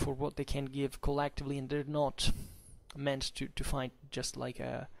effective for what they can give collectively, and they're not meant to fight just like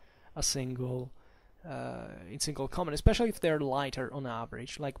a single in single combat, especially if they're lighter on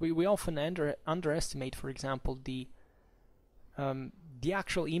average. Like we often underestimate, for example, the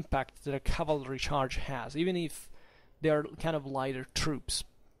actual impact that a cavalry charge has, even if they're kind of lighter troops.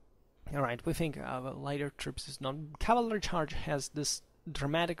 Alright, we think lighter troops is not. Cavalry charge has this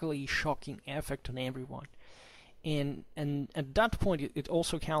dramatically shocking effect on everyone. And at that point, it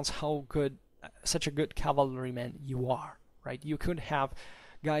also counts how good, such a good cavalryman you are, right? You could have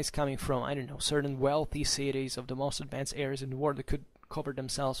guys coming from, I don't know, certain wealthy cities of the most advanced areas in the world that could cover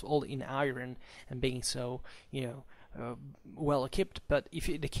themselves all in iron and being so, well equipped. But if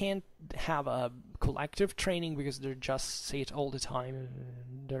they can't have a collective training because they're just sit all the time in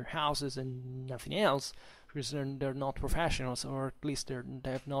their houses and nothing else, because they're not professionals, or at least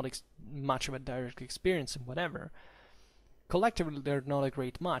they have not much of a direct experience in whatever. Collectively, they're not a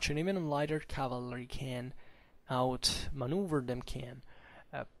great match, and even a lighter cavalry can outmaneuver them, can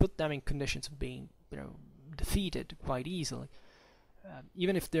put them in conditions of being, defeated quite easily,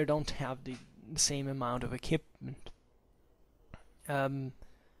 even if they don't have the same amount of equipment.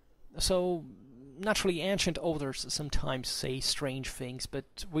 So naturally, ancient authors sometimes say strange things,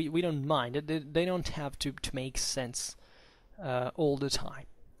 but we don't mind. They don't have to make sense all the time,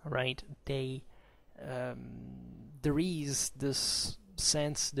 right? There is this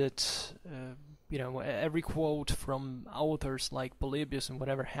sense that every quote from authors like Polybius and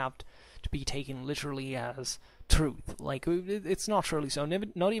whatever have to be taken literally as truth. Like, it's not really so,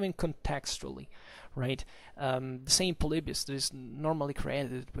 not even contextually, right? The same Polybius that is normally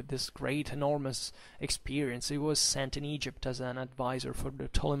credited with this great, enormous experience. He was sent in Egypt as an advisor for the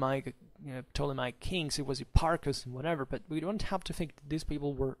Ptolemaic kings. It was Hipparchus and whatever, but we don't have to think that these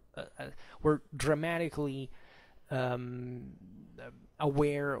people were dramatically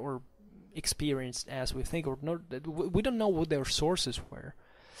aware or experienced as we think, or not. We don't know what their sources were.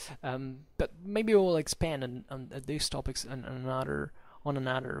 But maybe we'll expand on these topics on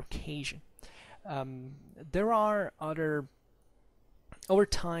another occasion. There are other, over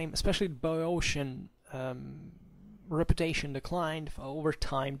time, especially the Boeotian reputation declined over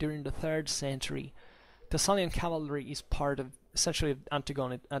time during the 3rd century. Thessalian cavalry is part of essentially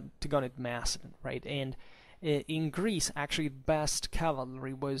Antigonid Macedon, right? And in Greece, actually, the best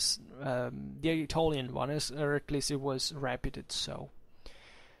cavalry was the Aetolian one, or at least it was reputed so.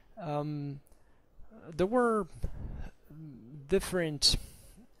 There were different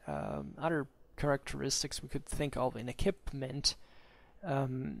other characteristics we could think of in equipment.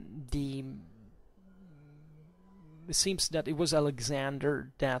 It seems that it was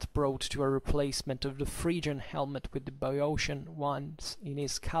Alexander that brought to a replacement of the Phrygian helmet with the Boeotian ones in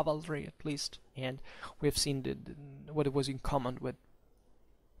his cavalry, at least, and we've seen what it was in common with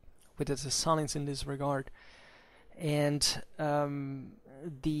the Thessalians in this regard. And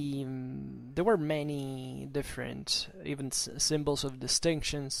there were many different even symbols of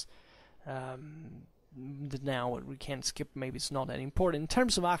distinctions that now we can skip. Maybe it's not that important in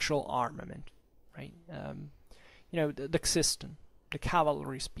terms of actual armament, right? The xyston, the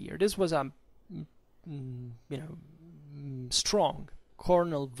cavalry spear. This was a strong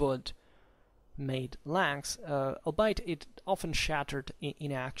cornel wood made lance, albeit it often shattered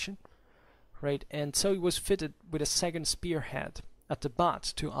in action, right? And so it was fitted with a second spearhead at the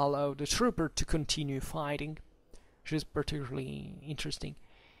butt to allow the trooper to continue fighting, which is particularly interesting.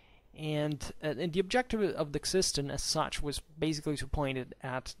 And the objective of the xyston as such was basically to point it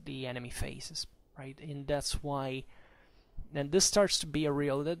at the enemy faces, right? And that's why, and this starts to be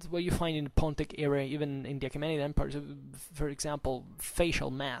that's what you find in the Pontic era, even in the Achaemenid Empire. So, for example,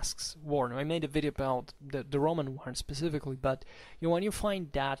 facial masks worn. I made a video about the Roman one specifically, but when you find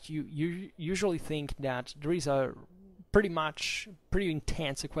that, you usually think that there is a pretty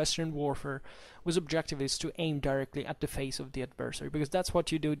intense equestrian warfare whose objective is to aim directly at the face of the adversary, because that's what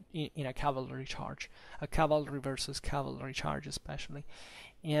you do in a cavalry charge, a cavalry versus cavalry charge especially,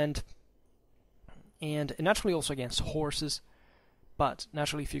 and naturally also against horses, but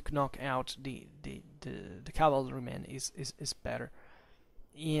naturally if you knock out the cavalryman is better.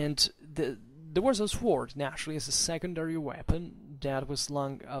 And there was a sword naturally as a secondary weapon that was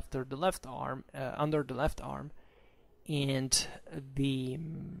slung after the left arm, under the left arm. And the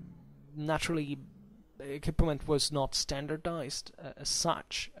naturally equipment was not standardized as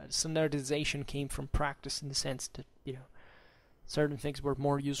such. Standardization came from practice in the sense that certain things were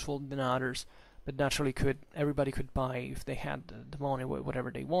more useful than others, but naturally everybody could buy, if they had the money,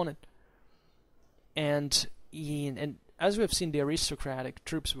 whatever they wanted. And as we have seen, the aristocratic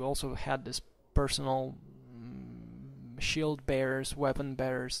troops, we also had this personal shield bearers, weapon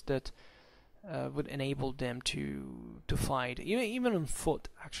bearers that would enable them to fight, even on foot,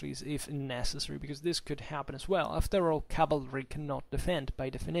 actually, if necessary, because this could happen as well. After all, cavalry cannot defend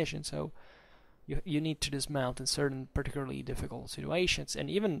by definition, so you need to dismount in certain particularly difficult situations. And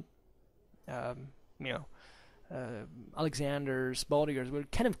even Alexander's bodyguards were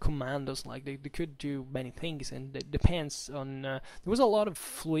kind of commandos, like they could do many things, and it depends on there was a lot of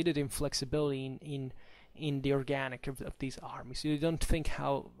fluidity and flexibility in the organic of these armies. You don't think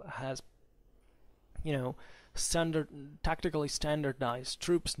how has tactically standardized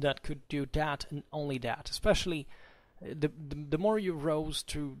troops that could do that and only that. Especially the more you rose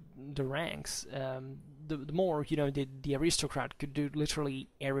to the ranks, the more the aristocrat could do literally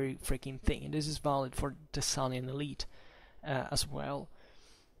every freaking thing, and this is valid for the Thessalian elite as well.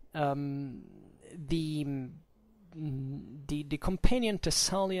 The companion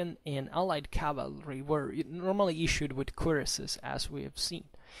Thessalian and allied cavalry were normally issued with cuirasses, as we have seen.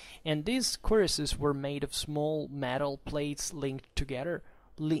 And these cuirasses were made of small metal plates linked together,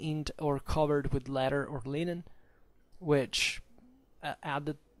 leaned or covered with leather or linen, which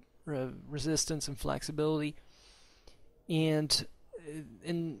added resistance and flexibility. And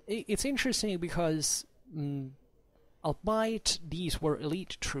it's interesting because, albeit these were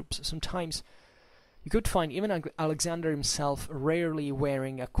elite troops, sometimes you could find even Alexander himself rarely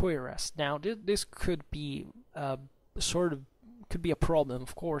wearing a cuirass. Now, this could be could be a problem,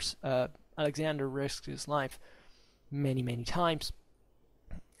 of course. Alexander risked his life many times,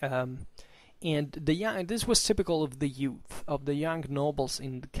 and this was typical of the youth, of the young nobles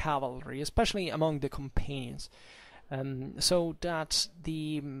in the cavalry, especially among the companions. So that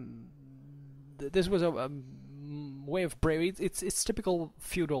this was a way of bravery. It's typical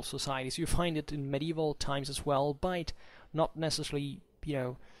feudal societies. You find it in medieval times as well, but not necessarily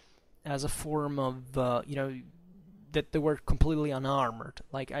as a form of that they were completely unarmored.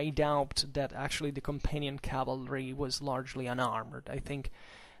 Like, I doubt that actually the companion cavalry was largely unarmored. I think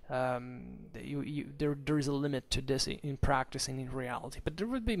there is a limit to this in practice and in reality. But there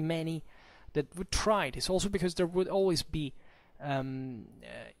would be many that would try this, also because there would always be a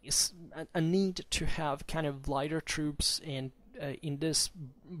need to have kind of lighter troops and in this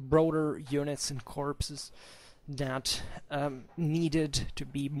broader units and corpses that needed to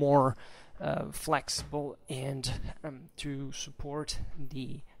be more flexible and to support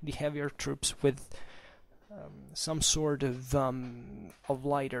the heavier troops with some sort of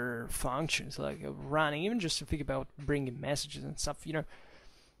lighter functions, like running, even just to think about bringing messages and stuff.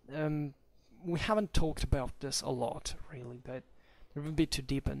 We haven't talked about this a lot, really, but it would be too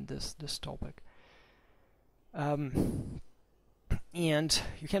deep in this topic. And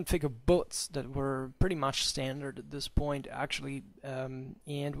you can think of boats that were pretty much standard at this point, actually,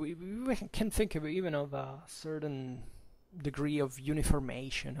 and we can think of even of a certain degree of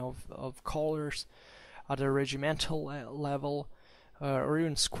uniformation of colors at a regimental level, or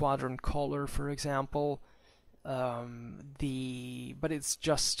even squadron color, for example. But it's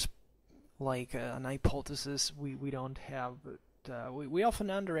just like an hypothesis. We don't have. We often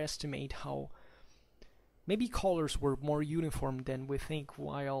underestimate how maybe colors were more uniform than we think,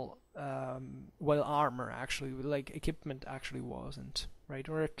 while armor actually, like equipment, actually wasn't, right?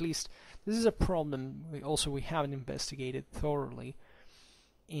 Or at least this is a problem we haven't investigated thoroughly,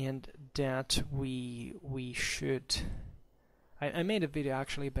 and that we should. I made a video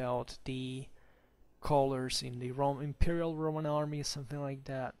actually about the colors in the Imperial Roman Army, something like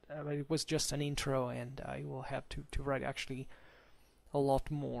that. But it was just an intro, and I will have to write actually a lot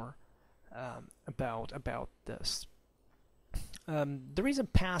more about this. There is a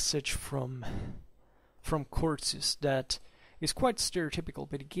passage from Curtius that is quite stereotypical,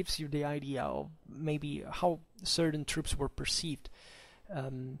 but it gives you the idea of maybe how certain troops were perceived.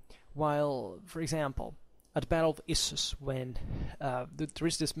 While, for example, at the Battle of Issus, when there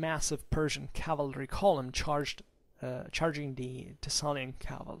is this massive Persian cavalry column charging the Thessalian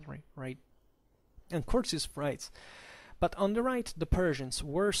cavalry, right? And Curtius writes, "But on the right the Persians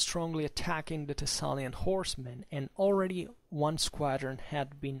were strongly attacking the Thessalian horsemen, and already one squadron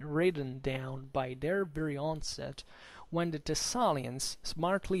had been ridden down by their very onset, when the Thessalians,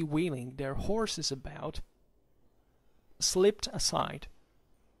 smartly wheeling their horses about, slipped aside,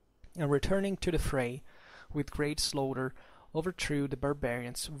 and returning to the fray with great slaughter, overthrew the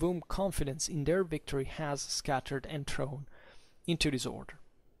barbarians, whom confidence in their victory has scattered and thrown into disorder."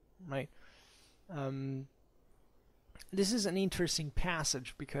 Right? This is an interesting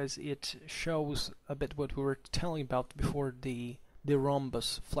passage because it shows a bit what we were telling about before, the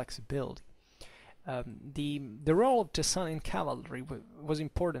rhombus flexibility. The role of Thessalian cavalry was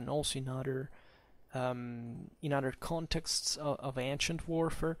important also in other contexts of ancient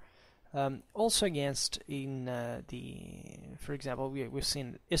warfare. Also against for example, we've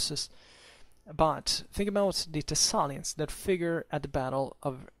seen Issus, but think about the Thessalians that figure at the Battle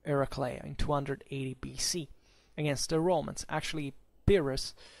of Heraclea in 280 BC against the Romans. Actually,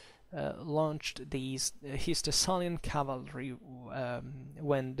 Pyrrhus launched his Thessalian cavalry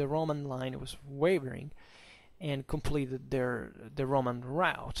when the Roman line was wavering, and completed the Roman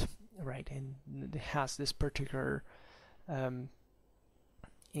route, right? And it has this particular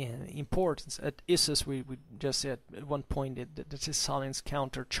importance. At Issus, we just said at one point that the Thessalians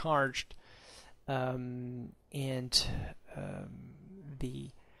countercharged, and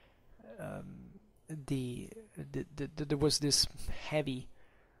there was this heavy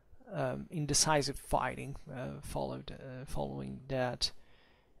indecisive fighting following that,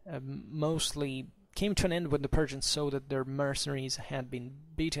 mostly came to an end when the Persians saw that their mercenaries had been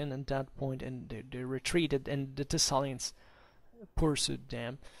beaten at that point, and they retreated, and the Thessalians pursued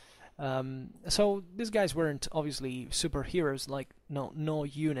them. So these guys weren't obviously superheroes, like no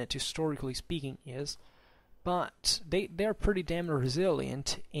unit historically speaking is, but they're pretty damn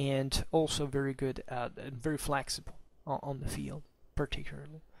resilient, and also very good at and very flexible on the field,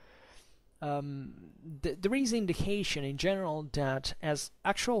 particularly. There is indication in general that as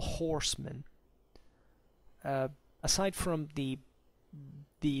actual horsemen, aside from the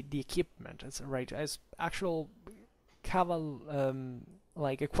equipment, as actual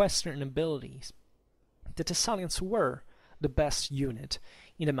like equestrian abilities, the Thessalians were the best unit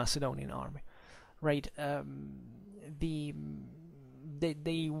in the Macedonian army, right? They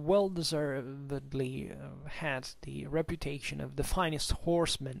well deservedly had the reputation of the finest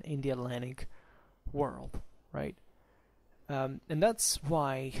horsemen in the Atlantic world, right? And that's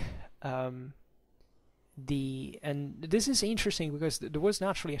why and this is interesting because there was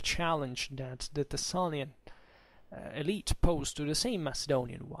naturally a challenge that the Thessalian elite posed to the same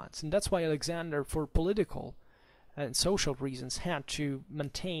Macedonian ones, and that's why Alexander, for political and social reasons, had to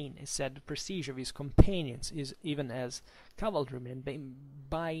maintain, he said, the prestige of his companions, even as cavalrymen,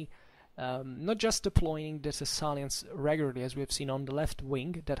 by not just deploying the Thessalians regularly, as we have seen on the left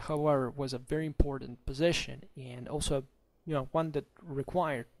wing, that however was a very important position, and also, one that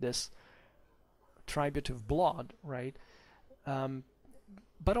required this tribute of blood, right?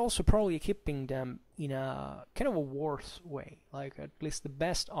 But also probably equipping them in a kind of a worse way, like at least the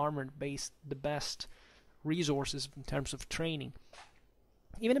best armored base, the best resources in terms of training,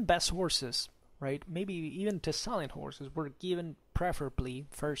 even the best horses, right? Maybe even Thessalian horses were given preferably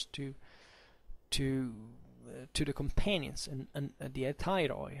first to the companions and the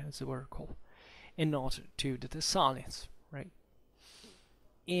Etairoi, as they were called, and not to the Thessalians, right?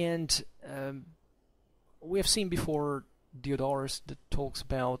 And we have seen before Diodorus that talks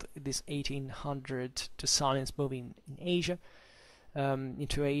about this 1800 Thessalians moving in Asia,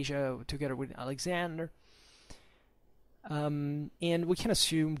 into Asia together with Alexander. And we can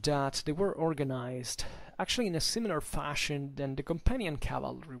assume that they were organized actually in a similar fashion than the companion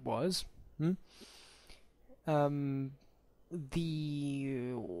cavalry was. We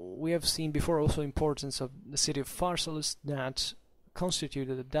have seen before also importance of the city of Pharsalus, that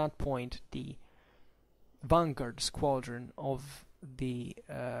constituted at that point the vanguard squadron of the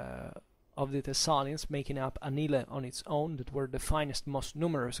Thessalians, making up an ile on its own, that were the finest, most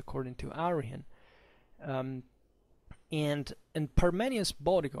numerous according to Arrian. And Parmenius'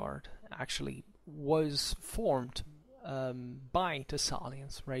 bodyguard actually was formed by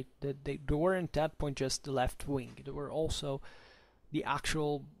Thessalians, right? They weren't at that point just the left wing; they were also the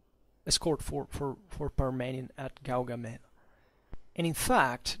actual escort for Parmenion at Gaugamela. And in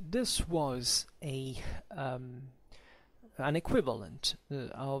fact, this was an equivalent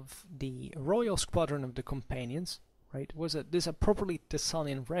of the royal squadron of the companions, right? This a properly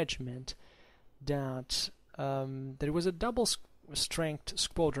Thessalian regiment that there was a double-strength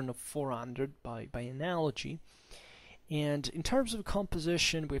squadron of 400 by analogy. And in terms of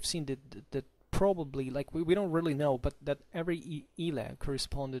composition, we've seen that probably, like we don't really know, but that every ile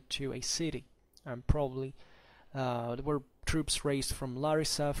corresponded to a city, and probably there were troops raised from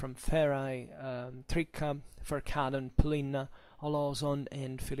Larissa, from Pherae, Tricca, Pharcadon, Plinna, Olozon,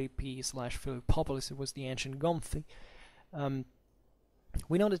 and Philippi/Philippopolis. It was the ancient Gomphi.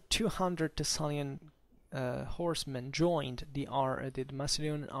 We know that 200 Thessalian horsemen joined the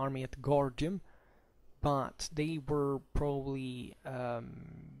Macedonian army at Gordium, but they were probably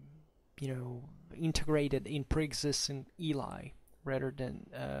integrated in pre-existing Eli rather than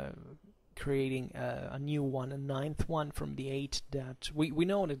creating a new one, a ninth one from the 8 that we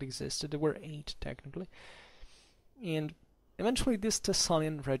know that existed. There were 8 technically, and eventually this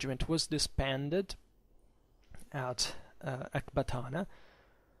Thessalian regiment was disbanded at Ecbatana,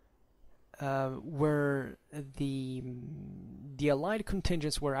 where the allied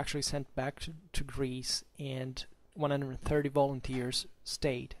contingents were actually sent back to Greece, and 130 volunteers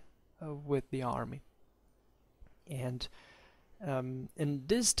stayed with the army. And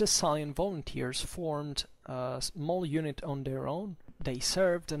these Thessalian volunteers formed a small unit on their own. They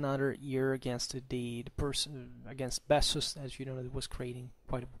served another year against against Bessus, as you know, that was creating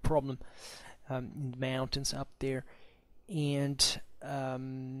quite a problem in the mountains up there. And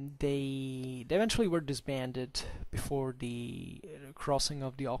they eventually were disbanded before the crossing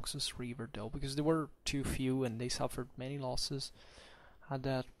of the Oxus River, though, because there were too few and they suffered many losses at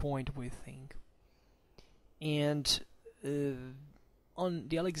that point, we think. And on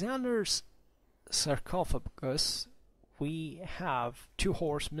the Alexander's sarcophagus, we have 2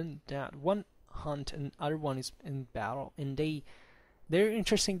 horsemen, that one hunt and other one is in battle, and they're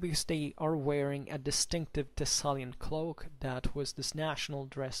interesting because they are wearing a distinctive Thessalian cloak that was this national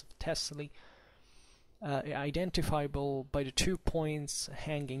dress of Thessaly, identifiable by the 2 points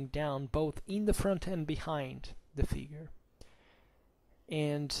hanging down both in the front and behind the figure.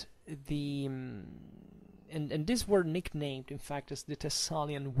 And and these were nicknamed, in fact, as the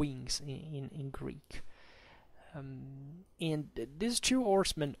Thessalian wings in Greek. And these 2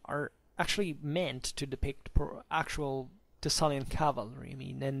 horsemen are actually meant to depict actual Thessalian cavalry. I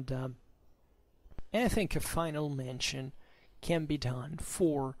mean, and I think a final mention can be done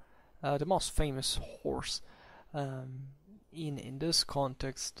for the most famous horse in this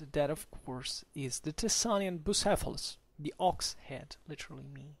context. That, of course, is the Thessalian Bucephalus, the ox head, literally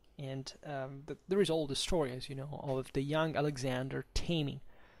meaning. And there is all the story, as you know, of the young Alexander taming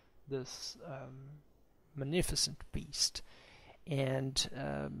this magnificent beast. And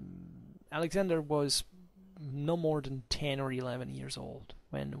Alexander was no more than 10 or 11 years old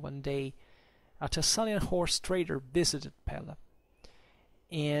when one day a Thessalian horse trader visited Pella.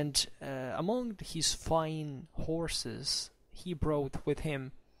 And among his fine horses, he brought with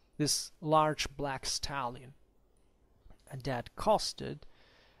him this large black stallion that costed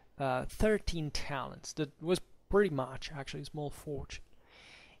 13 talents. That was pretty much actually a small fortune.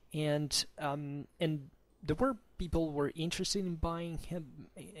 And there were people were interested in buying him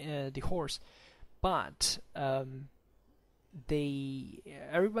the horse, but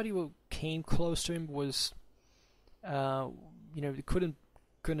everybody who came close to him was they couldn't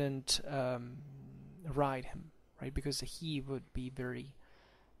ride him, right? Because he would be very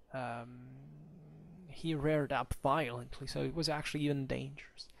he reared up violently, so it was actually even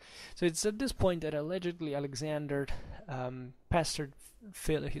dangerous. So it's at this point that allegedly Alexander pestered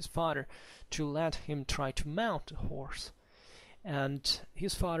his father to let him try to mount a horse, and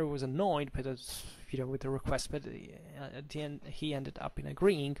his father was annoyed with the request, but at the end he ended up in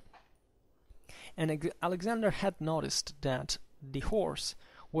agreeing. And Alexander had noticed that the horse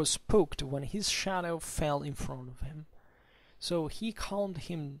was spooked when his shadow fell in front of him, so he calmed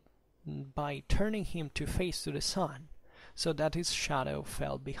him by turning him to face to the sun, so that his shadow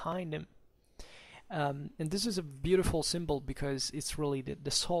fell behind him. And this is a beautiful symbol because it's really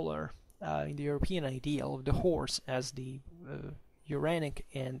the solar, in the European ideal of the horse as the Uranic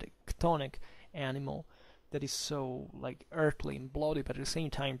and chthonic animal that is so like earthly and bloody, but at the same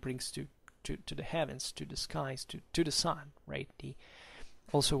time brings to the heavens, to the skies, to the sun, right? The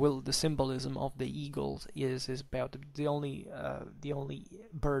symbolism of the eagle is about the only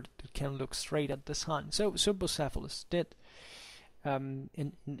bird that can look straight at the sun. So Bucephalus did.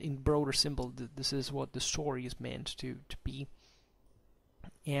 In broader symbol, this is what the story is meant to be.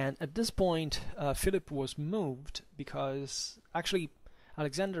 And at this point, Philip was moved because actually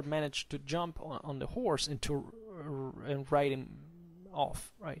Alexander managed to jump on the horse and ride him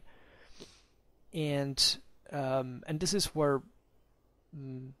off, right? And this is where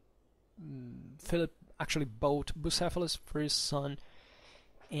Philip actually bought Bucephalus for his son,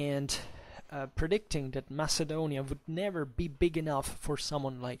 and predicting that Macedonia would never be big enough for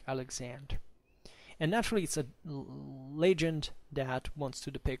someone like Alexander. And naturally, it's a legend that wants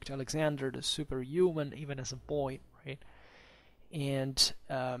to depict Alexander the superhuman, even as a boy, right? And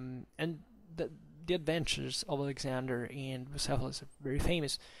the adventures of Alexander and Bucephalus are very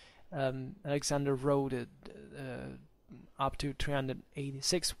famous. Alexander rode up to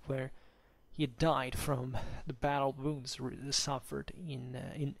 386, where he died from the battle wounds suffered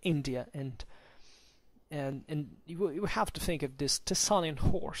in India, and you have to think of this Thessalian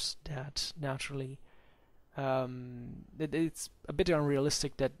horse that naturally it's a bit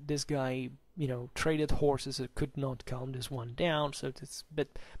unrealistic that this guy traded horses that could not calm this one down. So but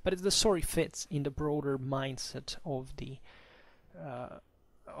the story fits in the broader mindset of the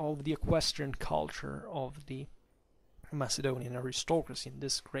equestrian culture of the Macedonian aristocracy. And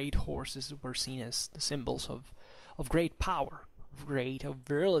these great horses were seen as the symbols of great power, of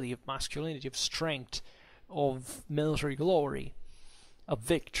virility, of masculinity, of strength, of military glory, of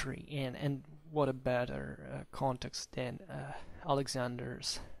victory, and what a better context than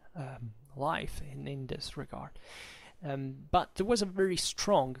Alexander's life in this regard. But there was a very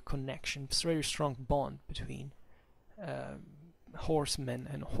strong connection, a very strong bond between horsemen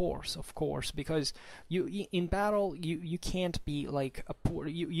and horse, of course, because in battle you can't be like a poor.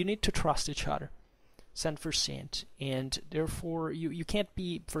 You need to trust each other, cent for cent, and therefore you can't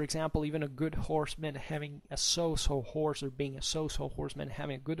be, for example, even a good horseman having a so-so horse, or being a so-so horseman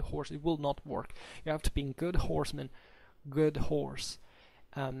having a good horse. It will not work. You have to be a good horseman, good horse,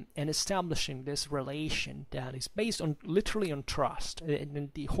 and establishing this relation that is based on literally on trust.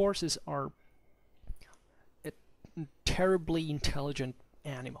 And the horses are terribly intelligent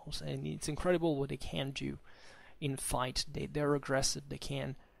animals, and it's incredible what they can do in fight. They're aggressive. They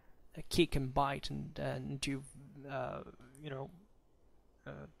can kick and bite and do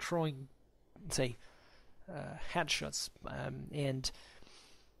throwing, say, headshots and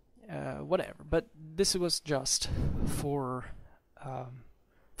whatever. But this was just for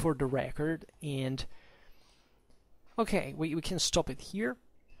the record. And okay, we can stop it here.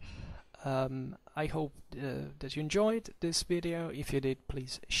 I hope that you enjoyed this video. If you did,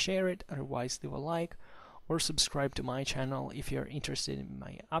 please share it. Otherwise, leave a like or subscribe to my channel if you're interested in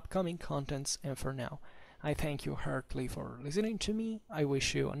my upcoming contents. And for now, I thank you heartily for listening to me. I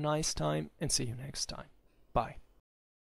wish you a nice time and see you next time. Bye.